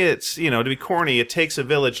 But to me, it's to be corny, it takes a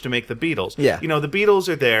village to make the Beatles. Yeah. The Beatles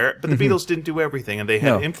are there, but the Beatles didn't do everything, and they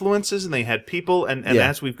had influences and they had people, and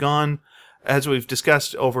as we've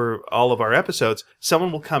discussed over all of our episodes,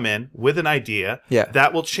 someone will come in with an idea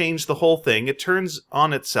that will change the whole thing. It turns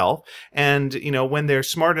on itself. And, when they're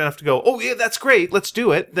smart enough to go, oh, yeah, that's great, let's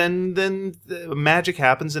do it, then the magic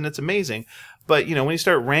happens and it's amazing. But, when you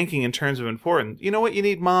start ranking in terms of importance, you know what? You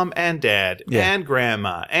need mom and dad and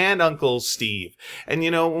grandma and Uncle Steve. And,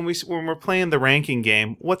 when we're playing the ranking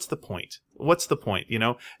game, what's the point?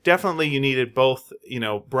 Definitely you needed both,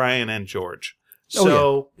 Brian and George.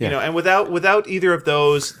 So, and without either of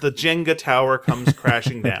those, the Jenga tower comes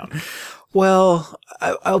crashing down. Well,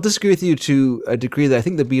 I'll disagree with you to a degree that I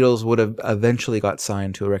think the Beatles would have eventually got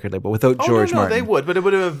signed to a record label without George Martin. They would, but it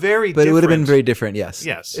would have been it would have been very different, yes.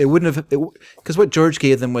 Yes. It wouldn't have, because what George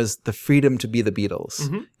gave them was the freedom to be the Beatles,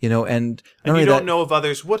 and you don't know if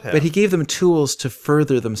others would have. But he gave them tools to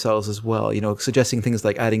further themselves as well, suggesting things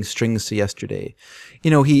like adding strings to Yesterday.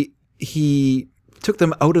 He took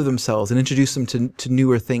them out of themselves and introduced them to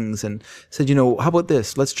newer things and said, how about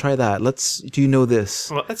this? Let's try that. Do you know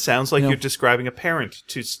this? Well, it sounds like you're describing a parent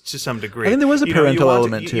to some degree. I think there was a parental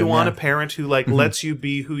element to it. You want a parent who lets you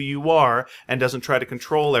be who you are and doesn't try to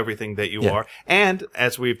control everything that you are. And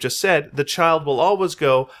as we've just said, the child will always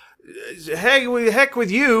go, hey, heck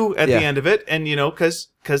with you at the end of it. And,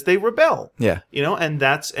 because they rebel. Yeah. And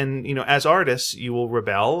as artists, you will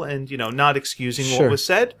rebel and, not excusing what was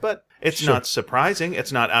said, but it's not surprising.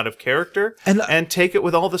 It's not out of character, and take it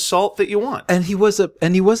with all the salt that you want. And he was a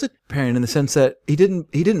parent in the sense that he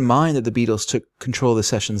didn't mind that the Beatles took control of the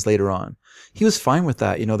sessions later on. He was fine with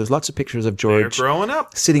that. There's lots of pictures of George growing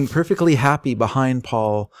up, sitting perfectly happy behind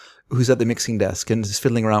Paul, who's at the mixing desk and is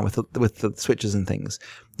fiddling around with the switches and things.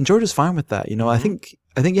 And George is fine with that. I think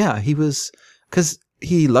he was, because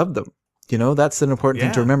he loved them. That's an important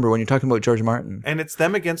thing to remember when you're talking about George Martin. And it's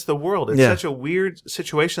them against the world. It's such a weird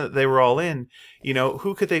situation that they were all in.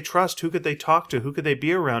 Who could they trust? Who could they talk to? Who could they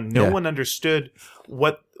be around? No one understood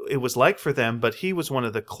what it was like for them, but he was one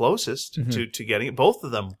of the closest to getting it. Both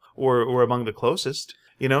of them were among the closest.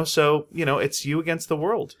 So it's you against the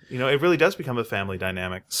world. It really does become a family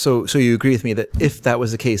dynamic. So you agree with me that if that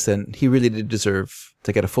was the case, then he really did deserve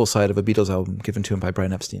to get a full side of a Beatles album given to him by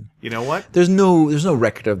Brian Epstein. You know what? There's no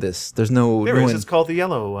record of this. There is. It's called the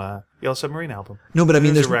Yellow Submarine album. No, but I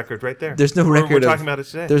mean, there's a record right there. There's no record. We're talking about it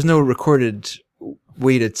today. There's no recorded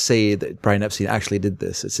way to say that Brian Epstein actually did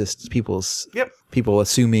this. It's just people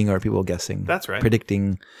assuming or people guessing. That's right.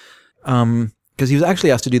 Predicting. Because he was actually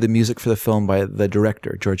asked to do the music for the film by the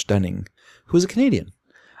director, George Dunning, who was a Canadian.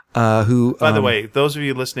 By the way, those of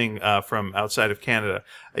you listening from outside of Canada,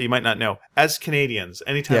 you might not know. As Canadians,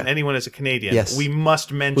 anytime anyone is a Canadian, we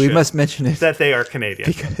must mention it that they are Canadian.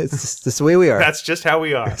 Because it's just the way we are. That's just how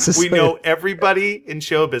we are. We know everybody in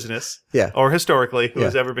show business, or historically, who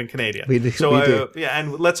has ever been Canadian. We do.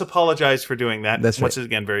 And let's apologize for doing that. That's right. Once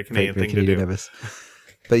again, very Canadian thing to do.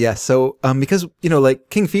 But yeah, so because like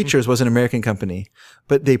King Features was an American company,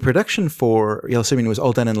 but the production for Yellow Submarine was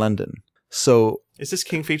all done in London. So is this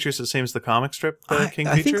King Features the same as the comic strip? King Features?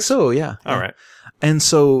 I think so. Yeah. All right. And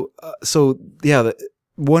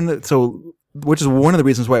which is one of the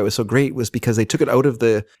reasons why it was so great was because they took it out of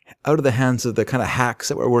the hands of the kind of hacks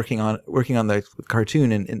that were working on the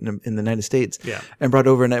cartoon in the United States, and brought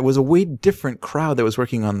over, and it was a way different crowd that was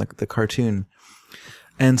working on the cartoon.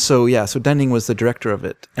 And so Dunning was the director of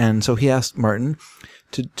it, and so he asked Martin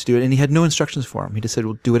to do it, and he had no instructions for him. He just said,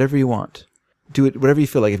 "Well, do whatever you want, do it whatever you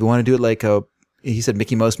feel like. If you want to do it like he said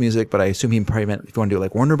Mickey Mouse music, but I assume he probably meant if you want to do it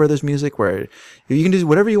like Warner Brothers music, where you can do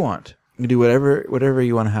whatever you want." You can do whatever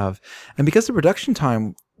you want to have. And because the production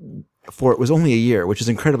time for it was only a year, which is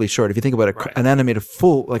incredibly short. If you think about an animated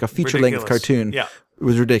like a feature-length cartoon, it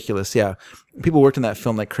was ridiculous. Yeah. People worked on that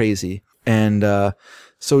film like crazy. And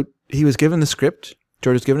so he was given the script.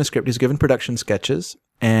 George was given a script. He was given production sketches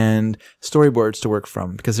and storyboards to work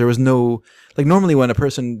from, because there was no, like, normally when a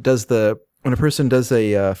person does a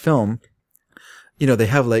film, they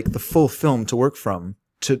have like the full film to work from.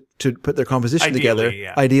 To put their composition together,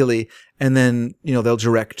 ideally, and then they'll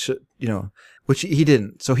direct, which he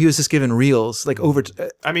didn't. So he was just given reels, like over.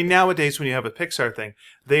 I mean, nowadays when you have a Pixar thing,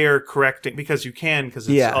 they are correcting because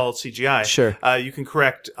it's all CGI. Sure, you can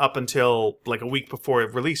correct up until like a week before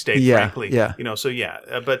release date. Frankly,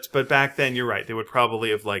 But back then, you're right. They would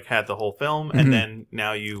probably have like had the whole film, and then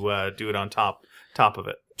now you do it on top of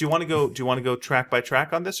it. Do you want to go track by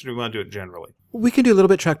track on this, or do we want to do it generally? We can do a little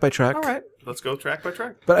bit track by track. All right, let's go track by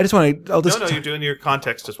track. But I just want to. No, you're doing your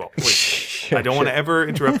context as well. Please. Sure, I don't want to ever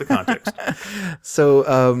interrupt the context.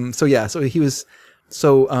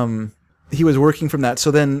 He was working from that.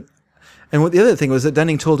 So then, and what the other thing was that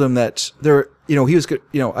Dunning told him that he was good.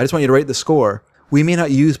 I just want you to write the score. We may not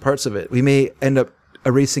use parts of it. We may end up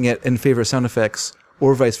erasing it in favor of sound effects,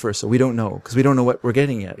 or vice versa. We don't know, because we don't know what we're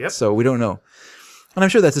getting yet. Yep. So we don't know. And I'm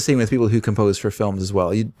sure that's the same with people who compose for films as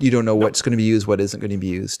well. You don't know what's going to be used, what isn't going to be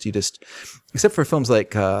used. You just, except for films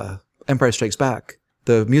like Empire Strikes Back,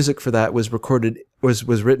 the music for that was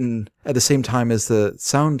written at the same time as the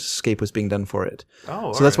soundscape was being done for it.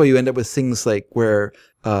 Oh, so that's why you end up with things like where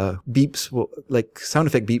beeps will, like sound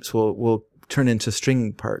effect beeps will turn into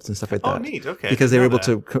string parts and stuff like that. Oh, neat. Okay. Because they were able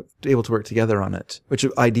to work together on it, which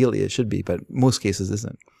ideally it should be, but most cases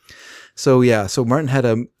isn't. So Martin had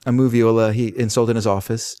a moviola he installed in his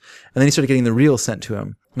office, and then he started getting the reels sent to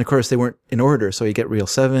him. And of course they weren't in order, so you get reel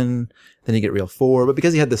 7, then you get reel 4, but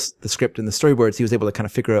because he had the script and the storyboards, he was able to kind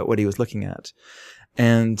of figure out what he was looking at.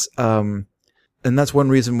 And that's one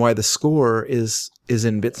reason why the score is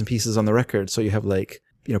in bits and pieces on the record. So you have like,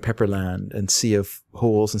 Pepperland and Sea of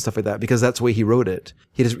Holes and stuff like that, because that's the way he wrote it.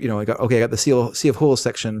 He just, I got the Sea of Holes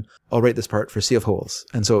section. I'll write this part for Sea of Holes.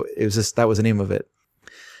 And so it was that was the name of it.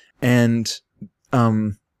 And,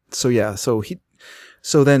 then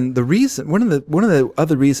the reason, one of the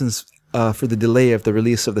other reasons, for the delay of the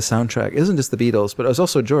release of the soundtrack isn't just the Beatles, but it was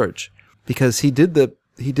also George, because he recorded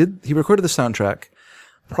the soundtrack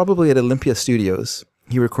probably at Olympia Studios.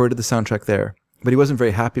 He recorded the soundtrack there, but he wasn't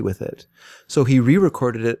very happy with it. So he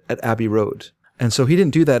re-recorded it at Abbey Road. And so he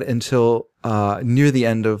didn't do that until, near the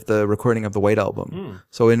end of the recording of the White Album.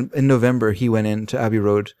 So in November, he went into Abbey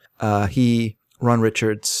Road. Ron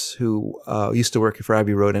Richards, who used to work for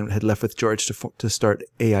Abbey Road and had left with George to start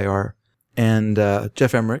AIR, and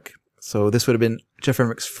Jeff Emmerich. So this would have been Jeff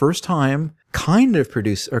Emmerich's first time kind of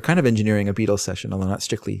engineering a Beatles session, although not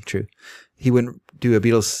strictly true. He wouldn't do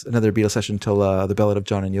another Beatles session until the Ballad of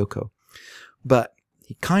John and Yoko. But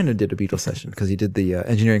he kind of did a Beatles session because he did the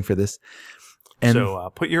engineering for this. And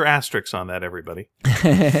so put your asterisks on that, everybody.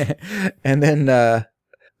 And then,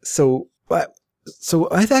 so I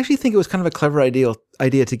actually think it was kind of a clever idea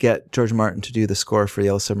to get George Martin to do the score for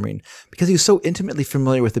Yellow Submarine, because he was so intimately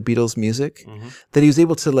familiar with the Beatles' music that he was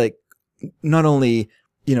able to, like, not only,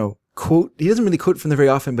 quote, he doesn't really quote from them very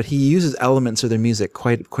often, but he uses elements of their music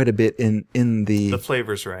quite a bit in the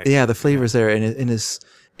flavors, right? Yeah, the flavors there in his,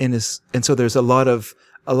 and so there's a lot of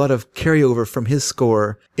carryover from his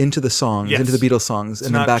score into the songs, into the Beatles songs,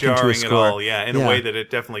 and then back into his score. At all, in a way that it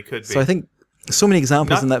definitely could be. So I think so many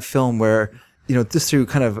examples in that film where, just through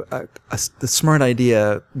kind of the smart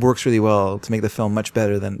idea works really well to make the film much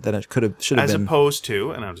better than it should have been. As opposed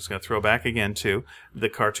to, and I'm just going to throw back again to the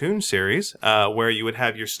cartoon series, where you would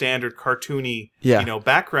have your standard cartoony,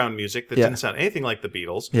 background music that didn't sound anything like the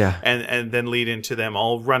Beatles, and then lead into them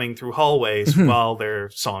all running through hallways while their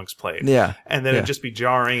songs played, and then it'd just be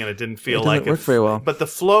jarring and it didn't feel like it worked very well. But the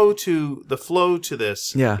flow to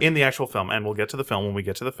this in the actual film, and we'll get to the film when we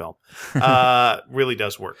get to the film, really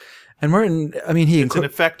does work. And Martin, I mean, it's an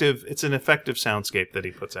effective soundscape that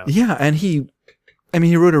he puts out. Yeah, and he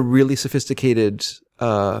wrote a really sophisticated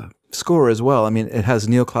score as well. I mean, it has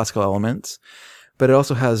neoclassical elements, but it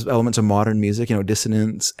also has elements of modern music,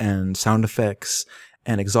 dissonance and sound effects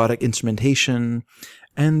and exotic instrumentation,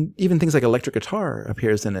 and even things like electric guitar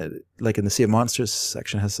appears in it. Like in the Sea of Monsters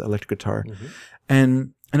section has electric guitar. Mm-hmm.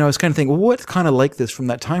 And I was kind of thinking, well, what's kind of like this from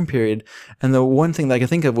that time period? And the one thing that I could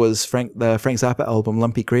think of was the Frank Zappa album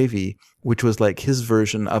Lumpy Gravy, which was like his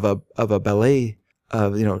version of a ballet.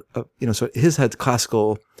 So his had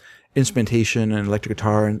classical instrumentation and electric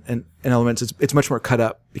guitar and elements. It's much more cut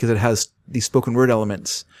up because it has these spoken word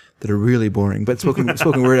elements that are really boring, but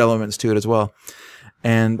spoken word elements to it as well.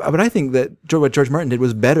 But I think that what George Martin did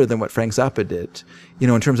was better than what Frank Zappa did,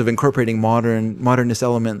 in terms of incorporating modernist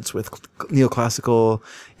elements with neoclassical,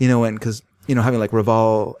 and because, having like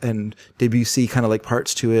Raval and Debussy kind of like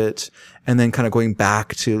parts to it, and then kind of going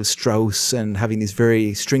back to Strauss and having these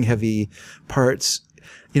very string heavy parts,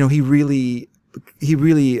 he really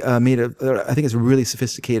made I think it's a really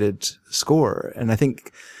sophisticated score. And I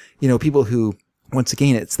think, people who, once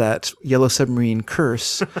again, it's that Yellow Submarine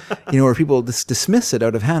curse, where people dismiss it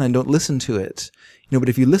out of hand and don't listen to it. But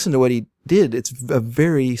if you listen to what he did, it's a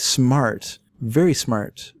very smart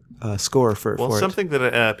score for it. Something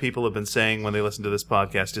that people have been saying when they listen to this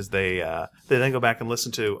podcast is they then go back and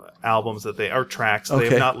listen to albums tracks they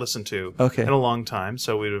have not listened to in a long time.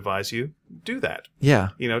 So we'd advise you do that. Yeah.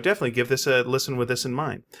 Definitely give this a listen with this in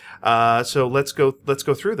mind. So let's go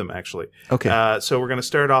through them actually. Okay. So we're going to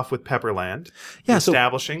start off with Pepperland. Yeah.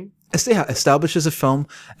 Establishes a film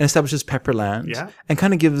and establishes Pepperland. Yeah. And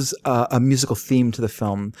kind of gives a musical theme to the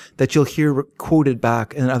film that you'll hear quoted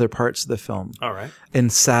back in other parts of the film. All right. In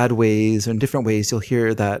sad ways or in different ways, you'll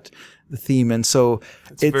hear the theme. And so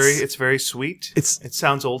it's very sweet. It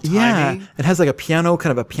sounds old timey. Yeah. It has like a piano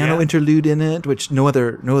interlude in it, which no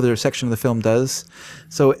other section of the film does.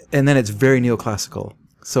 So, and then it's very neoclassical.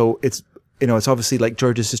 So it's obviously like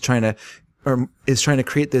George is just trying to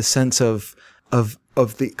create this sense of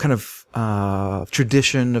the kind of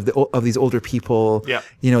tradition of these older people. Yeah.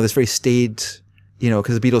 This very staid,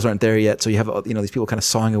 because the Beatles aren't there yet, so you have these people kind of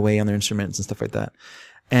sawing away on their instruments and stuff like that,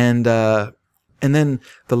 and then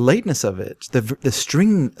the lightness of it, the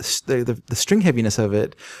string heaviness of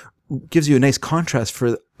it, gives you a nice contrast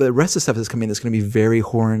for the rest of the stuff that's coming. That's going to be very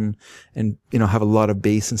horn and have a lot of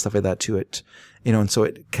bass and stuff like that to it, and so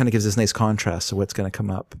it kind of gives this nice contrast to what's going to come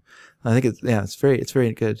up. I think it's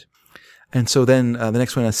very good. And so then the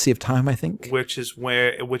next one is Sea of Time, I think. Which is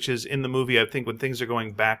in the movie, I think, when things are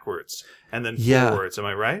going backwards and then forwards. Am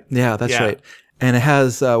I right? Yeah, that's right. And it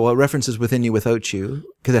has, it references Within You, Without You,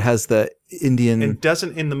 because it has the Indian... And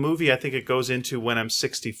doesn't, in the movie, I think it goes into When I'm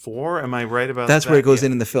 64. Am I right about that? That's where it goes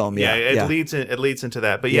in the film, yeah. Yeah, it leads into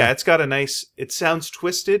that. But it's got a nice... It sounds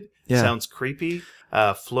twisted. Yeah. Sounds creepy.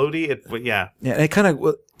 Floaty. Yeah, and it kind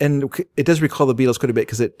of... And it does recall the Beatles quite a bit,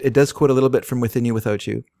 because it does quote a little bit from Within You, Without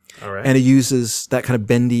You. All right. And it uses that kind of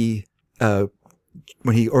bendy...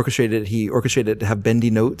 when he orchestrated it to have bendy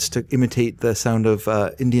notes to imitate the sound of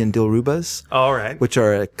Indian dilrubas. All right. Which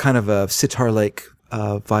are a kind of a sitar-like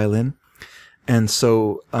violin. And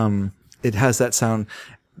so it has that sound.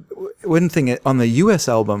 One thing, on the US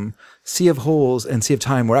album, Sea of Holes and Sea of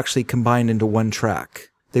Time were actually combined into one track.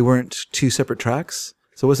 They weren't two separate tracks.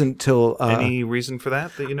 So it wasn't until... Any reason for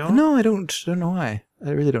that you know? No, I don't know why.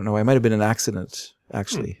 I really don't know why. It might have been an accident,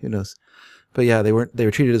 actually. Who knows? But yeah, they were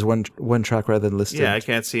treated as one track rather than listed. Yeah, I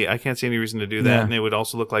can't see any reason to do that, and it would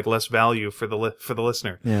also look like less value for the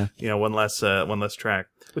listener. Yeah, one less track.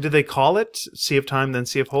 But did they call it Sea of Time then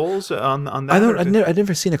Sea of Holes on that? I've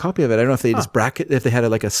never seen a copy of it. I don't know if they just bracket, if they had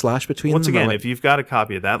a slash between Once them. Once again, if you've got a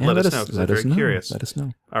copy of that, let us know, because I'm very curious. Let us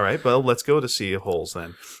know. All right, well, let's go to Sea of Holes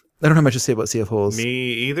then. I don't have much to say about Sea of Holes. Me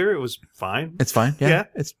either. It was fine. It's fine. Yeah.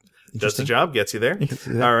 It's does the job, gets you there.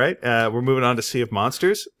 All right, we're moving on to Sea of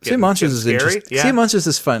Monsters. Sea of Monsters is interesting. Yeah. Sea of Monsters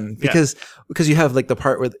is fun because you have like the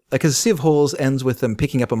part where, because Sea of Holes ends with them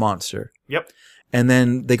picking up a monster. Yep. And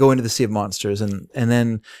then they go into the Sea of Monsters, and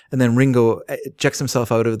then Ringo ejects himself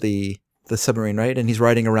out of the submarine, right? And he's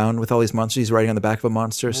riding around with all these monsters. He's riding on the back of a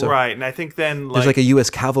monster. So right, and I think then there's like a U.S.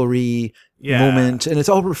 cavalry moment, and it's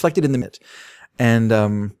all reflected in the myth.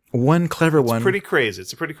 And one clever one. It's pretty crazy.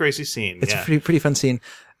 It's a pretty crazy scene. It's a pretty fun scene.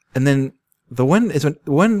 And then the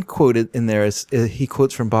one quote in there is he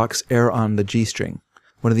quotes from Bach's Air on the G string,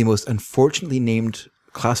 one of the most unfortunately named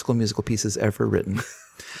classical musical pieces ever written.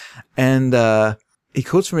 And he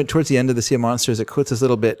quotes from it towards the end of the Sea of Monsters. It quotes this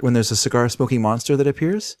little bit when there's a cigar smoking monster that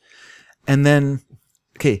appears, and then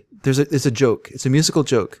there's a joke. It's a musical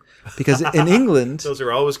joke because in England, Those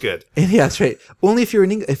are always good. yeah, that's right. Only if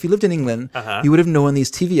if you lived in England, you would have known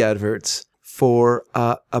these TV adverts for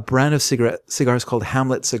a brand of cigars called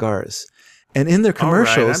Hamlet cigars. And in their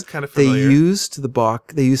commercials, I'm kind of they familiar. used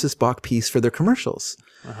this Bach piece for their commercials.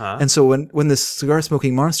 And so when this cigar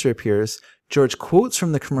smoking monster appears, George quotes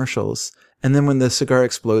from the commercials, and then when the cigar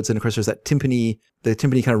explodes, and of course there's that timpani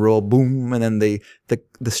kind of roll, boom, and then the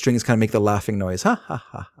strings kind of make the laughing noise, ha ha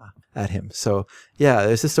ha ha, at him. So yeah,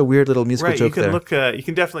 there's just a weird little musical joke there. You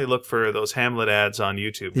can definitely look for those Hamlet ads on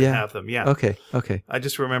YouTube. They have them. Yeah. Okay. I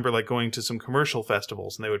just remember like going to some commercial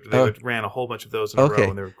festivals, and they would ran a whole bunch of those in a row,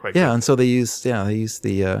 and they were quite good. And so they use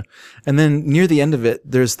the and then near the end of it,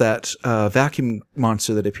 there's that vacuum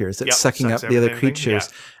monster that appears that's sucking up the other creatures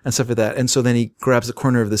and stuff like that. And so then he grabs a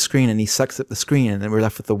corner of the screen and he sucks up the screen, and then we're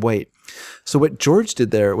left with the white. So what George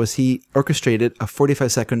did there was he orchestrated a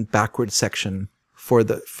 45-second backward section for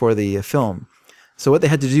the film. So what they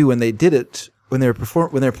had to do when they did it, when they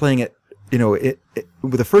were playing it,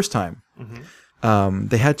 the first time,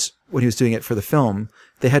 they had to, when he was doing it for the film,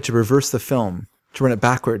 they had to reverse the film to run it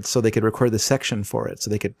backwards so they could record the section for it, so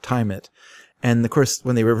they could time it. And of course,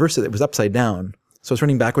 when they reversed it, it was upside down. So it's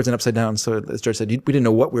running backwards and upside down. So as George said, we didn't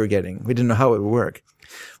know what we were getting. We didn't know how it would work.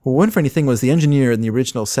 Well, one funny thing was the engineer in the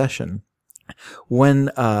original session,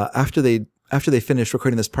 when after they finished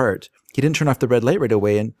recording this part, he didn't turn off the red light right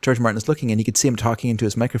away, and George Martin is looking, and he could see him talking into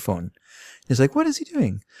his microphone. He's like, what is he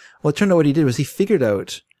doing? Well, it turned out what he did was he figured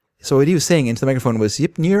out, so what he was saying into the microphone was,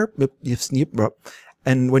 yip, nyer, yip, yip, snip, rup.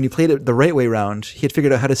 And when you played it the right way round, he had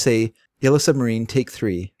figured out how to say, Yellow Submarine, take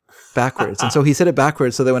 3, backwards. And so he said it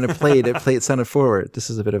backwards, so that when it sounded forward. This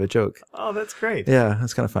is a bit of a joke. Oh, that's great. Yeah,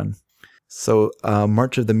 that's kind of fun. So,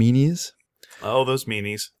 March of the Meanies. Oh, those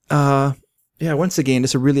meanies. Yeah, once again,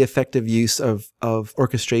 it's a really effective use of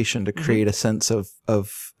orchestration to create a sense of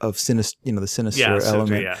sinister, the sinister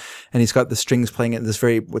element. Yeah. And he's got the strings playing it in this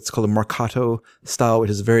what's called a marcato style,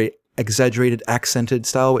 which is a very exaggerated, accented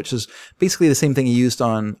style, which is basically the same thing he used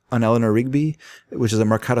on Eleanor Rigby, which is a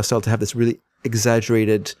marcato style to have this really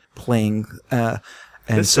exaggerated playing.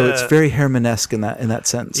 So it's very Herman-esque in that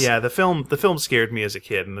sense. Yeah, the film scared me as a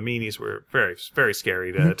kid, and the meanies were very, very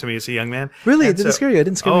scary to me as a young man. Really? It didn't scare you? I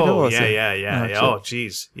didn't scare me at all. Yeah. Oh,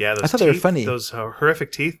 geez. Yeah, those I thought they were funny. Those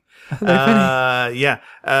horrific teeth. They're funny. Yeah.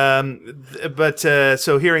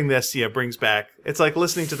 So hearing this, brings back, it's like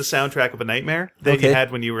listening to the soundtrack of a nightmare that you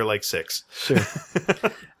had when you were like 6. Sure.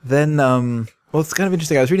 Then, well, it's kind of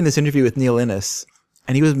interesting. I was reading this interview with Neil Innes,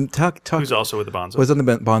 and he was talking. Who's also with the Bonzos. Was on the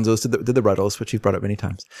Bonzos, did the Ruddles, which you've brought up many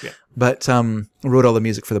times. Yeah. But wrote all the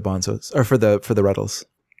music for the Bonzos, or for the Ruddles.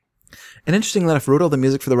 And interestingly enough, wrote all the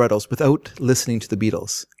music for the Ruddles without listening to the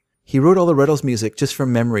Beatles. He wrote all the Ruddles music just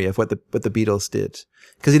from memory of what the Beatles did,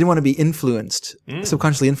 because he didn't want to be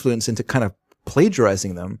subconsciously influenced into kind of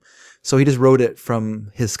plagiarizing them. So he just wrote it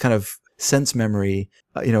from his kind of sense memory,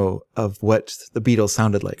 of what the Beatles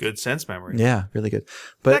sounded like. Good sense memory. Yeah, really good.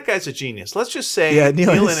 But that guy's a genius. Let's just say Neil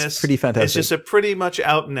Innes pretty fantastic. Is just a pretty much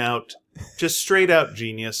out and out, just straight out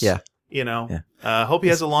genius. Yeah. Hope he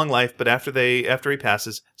has a long life, but after he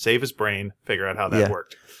passes, save his brain, figure out how that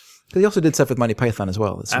worked. He also did stuff with Monty Python as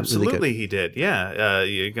well. It's Absolutely, really good. He did. Yeah,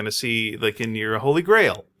 you're going to see like in your Holy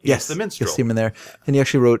Grail. Yes, the minstrel. You'll see him in there, and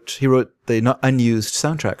he wrote the not unused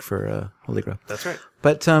soundtrack for Holy Grail. That's right.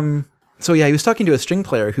 But so yeah, he was talking to a string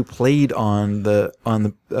player who played on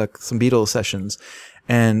some Beatles sessions,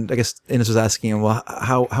 and I guess Innes was asking him, well,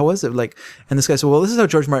 how was it like? And this guy said, well, this is how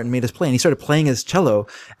George Martin made us play, and he started playing his cello,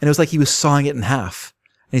 and it was like he was sawing it in half.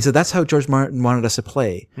 And he said that's how George Martin wanted us to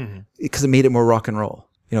play, because it made it more rock and roll.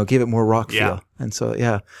 Gave it more rock feel. And so,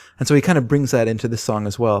 And so he kind of brings that into this song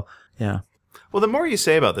as well. Yeah. Well, the more you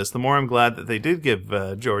say about this, the more I'm glad that they did give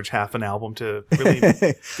George half an album to really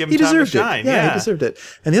give him time to shine. Yeah, he deserved it.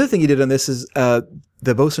 And the other thing he did on this is the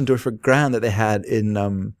Bosendorfer Grand that they had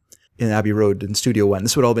in Abbey Road in Studio One.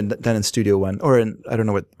 This would all been done in Studio One, or I don't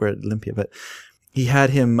know where at Olympia, but he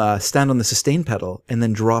had him stand on the sustain pedal and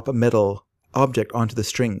then drop a metal object onto the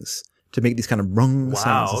strings to make these kind of rung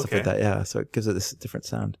sounds and stuff like that. Yeah, so it gives it this different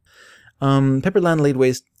sound. Pepperland Laid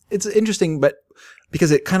Waste, it's interesting, but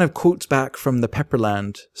because it kind of quotes back from the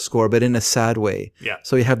Pepperland score, but in a sad way. Yeah.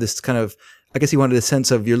 So you have this kind of, I guess he wanted a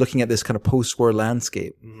sense of, you're looking at this kind of post-war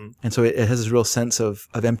landscape. Mm-hmm. And so it has this real sense of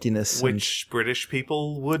emptiness. Which British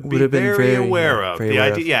people would be very aware of. The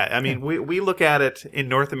idea, yeah. I mean, we look at it in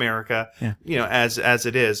North America, as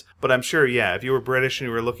it is. But I'm sure, if you were British and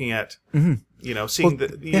you were looking at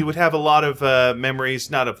seeing you would have a lot of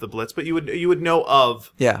memories, not of the Blitz, but you would know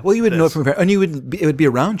of. Yeah, well, you would know it from, and it would be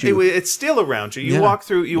around you. It's still around you. You walk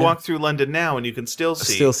through London now, and you can still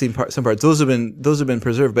see some parts. Those have been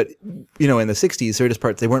preserved, but in the 60s, there are just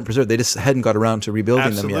parts they weren't preserved. They just hadn't got around to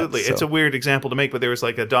rebuilding them yet. Absolutely, it's a weird example to make, but there was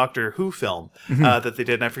like a Doctor Who film that they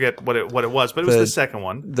did, and I forget what it was, but it was the second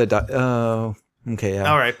one. Okay,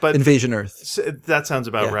 yeah. All right, but Invasion Earth. That sounds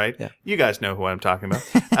about right. Yeah. You guys know who I'm talking about.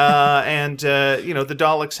 And the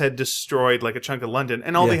Daleks had destroyed like a chunk of London,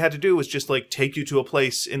 and all they had to do was just like take you to a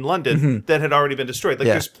place in London that had already been destroyed. Like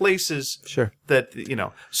there's places that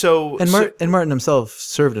so and Martin himself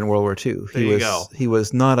served in World War II. He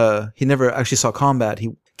was not he never actually saw combat. He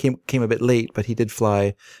came a bit late, but he did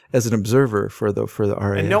fly as an observer for the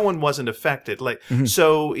RAF. And no one wasn't affected. Like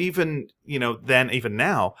so, even even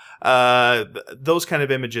now, those kind of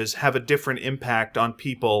images have a different impact on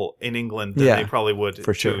people in England than they probably would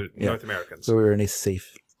to North Americans. So we were nice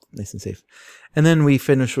and safe. And then we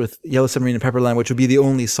finished with Yellow Submarine and Pepperland, which would be the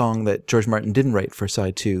only song that George Martin didn't write for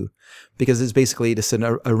side 2, because it's basically just an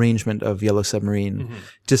arrangement of Yellow Submarine,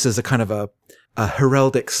 just as a kind of a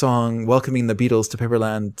heraldic song welcoming the Beatles to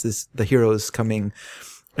Pepperland, the heroes coming,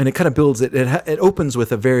 and it kind of builds it. It opens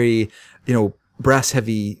with a very, brass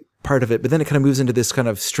heavy part of it, but then it kind of moves into this kind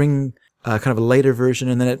of string, kind of a lighter version,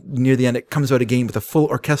 and then near the end it comes out again with a full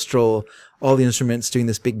orchestral, all the instruments doing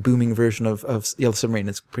this big booming version of Yellow Submarine.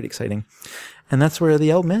 It's pretty exciting, and that's where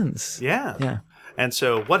the album ends. Yeah. And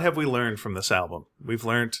so, what have we learned from this album? We've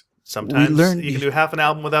learned. Sometimes you can do half an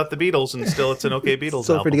album without the Beatles, and still it's an okay Beatles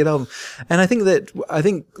still album. A pretty good album. And I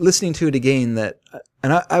think listening to it again,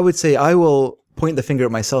 and I would say I will point the finger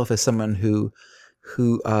at myself as someone who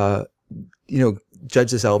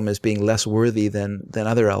judged this album as being less worthy than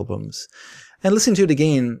other albums. And listening to it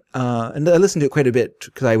again, and I listened to it quite a bit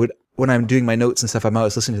because when I'm doing my notes and stuff, I'm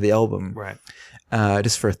always listening to the album, right?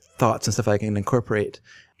 Just for thoughts and stuff I can incorporate.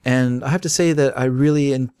 And I have to say that I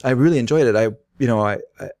really enjoyed it.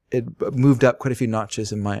 It moved up quite a few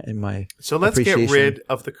notches in my So let's get rid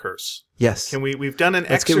of the curse. Yes. We've done an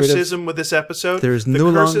exorcism with this episode. There's the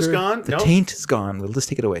no curse longer, is gone. The taint is gone. We'll just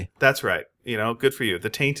take it away. That's right. Good for you. The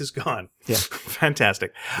taint is gone. Yeah.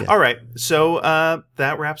 Fantastic. Yeah. All right. So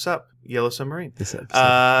that wraps up Yellow Submarine. This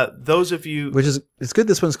episode. Those of you... It's good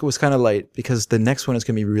this one was kind of light, because the next one is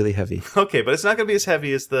going to be really heavy. Okay, but it's not going to be as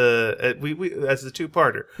heavy as the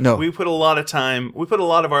two-parter. No. We put a lot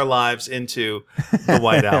of our lives into the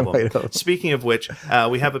White Album. Speaking of which,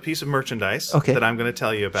 we have a piece of merchandise that I'm going to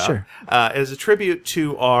tell you about. Sure. As a tribute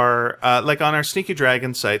to our... on our Sneaky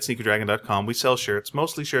Dragon site, sneakydragon.com, we sell shirts,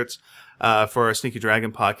 mostly shirts for our Sneaky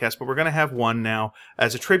Dragon podcast, but we're going to have one now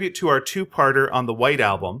as a tribute to our two-parter on the White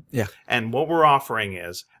Album. Yeah. And what we're offering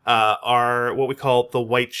is what we call the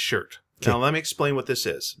white shirt. Okay. Now, let me explain what this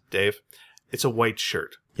is, Dave. It's a white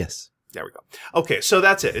shirt. Yes. There we go. Okay, so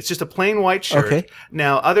that's it. It's just a plain white shirt. Okay.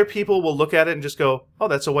 Now, other people will look at it and just go, "Oh,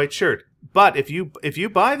 that's a white shirt." But if you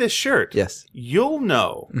buy this shirt, yes, you'll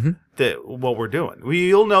know that what we're doing.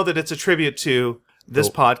 You'll know that it's a tribute to this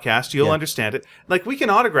podcast. You'll understand it. Like, we can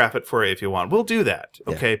autograph it for you if you want. We'll do that.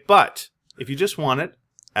 Okay. Yeah. But if you just want it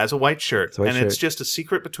as a white shirt, it's just a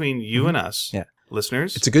secret between you and us,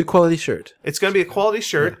 listeners. It's a good quality shirt. It's going to be a quality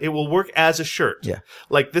shirt. Yeah. It will work as a shirt. Yeah.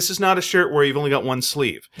 Like, this is not a shirt where you've only got one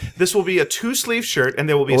sleeve. This will be a 2-sleeve shirt, and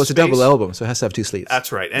there will be it's a double album, so it has to have 2 sleeves.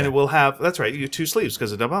 That's right. And it will have, you have 2 sleeves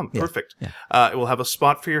because it's a double album. Yeah. Perfect. Yeah. It will have a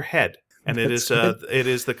spot for your head. And it is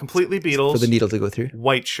the Completely Beatles for the needle to go through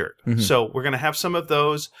white shirt. Mm-hmm. So we're going to have some of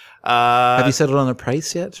those. Have you settled on a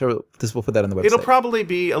price yet? Or we'll put that on the website. It'll probably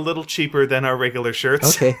be a little cheaper than our regular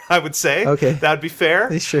shirts. Okay, I would say. Okay, that would be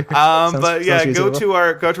fair. Sure. But yeah, go to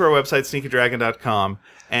our website sneakydragon.com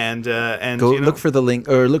and go look for the link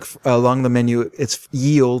or look along the menu. It's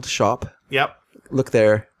Ye Olde Shop. Yep. Look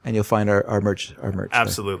there. And you'll find our merch.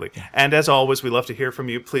 Absolutely. There. And as always, we love to hear from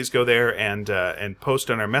you. Please go there and post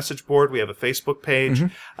on our message board. We have a Facebook page.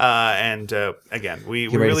 Again, we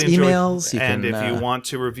really enjoy emails. If you want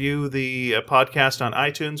to review the podcast on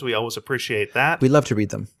iTunes, we always appreciate that. We love to read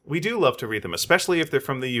them. We do love to read them, especially if they're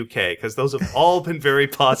from the UK, because those have all been very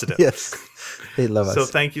positive. Yes. They love us. So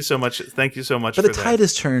thank you so much. Thank you so much for that. But the tide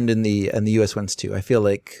has turned in the US ones too. I feel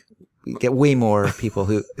like we get way more people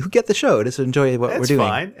who get the show, just enjoy what we're doing. It's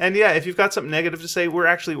fine. And yeah, if you've got something negative to say, we're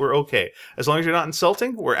okay. As long as you're not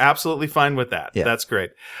insulting, we're absolutely fine with that. Yeah. That's great.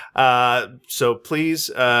 So please,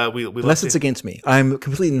 unless it's against me. I'm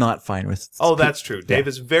completely not fine with that's true. Dave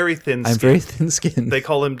is very thin-skinned. I'm very thin-skinned. They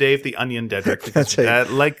call him Dave the Onion Dedrick. That's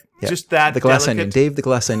right. Just that the glass delicate... onion. Dave the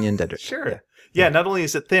glass onion Dedrick. Sure. Yeah. Yeah, not only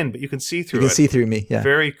is it thin, but you can see through You it. can see through me. Yeah.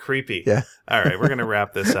 Very creepy. Yeah. All right, we're going to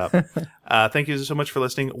wrap this up. Thank you so much for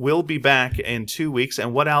listening. We'll be back in 2 weeks.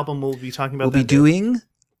 And what album will we be talking about? We'll be doing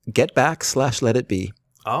Get Back / Let It Be.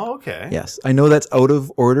 Oh, okay. Yes. I know that's out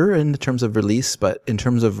of order in terms of release, but in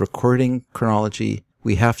terms of recording chronology,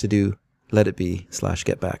 we have to do Let It Be /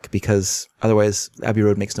 Get Back, because otherwise Abbey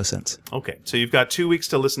Road makes no sense. Okay, so you've got 2 weeks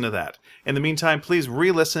to listen to that. In the meantime, please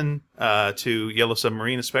re-listen to Yellow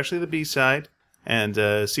Submarine, especially the B-side, and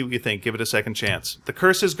see what you think. Give it a second chance. The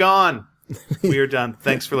curse is gone. We are done.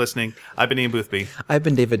 Thanks for listening. I've been Ian Boothby. I've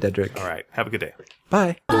been David Dedrick. All right, have a good day.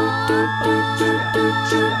 Bye.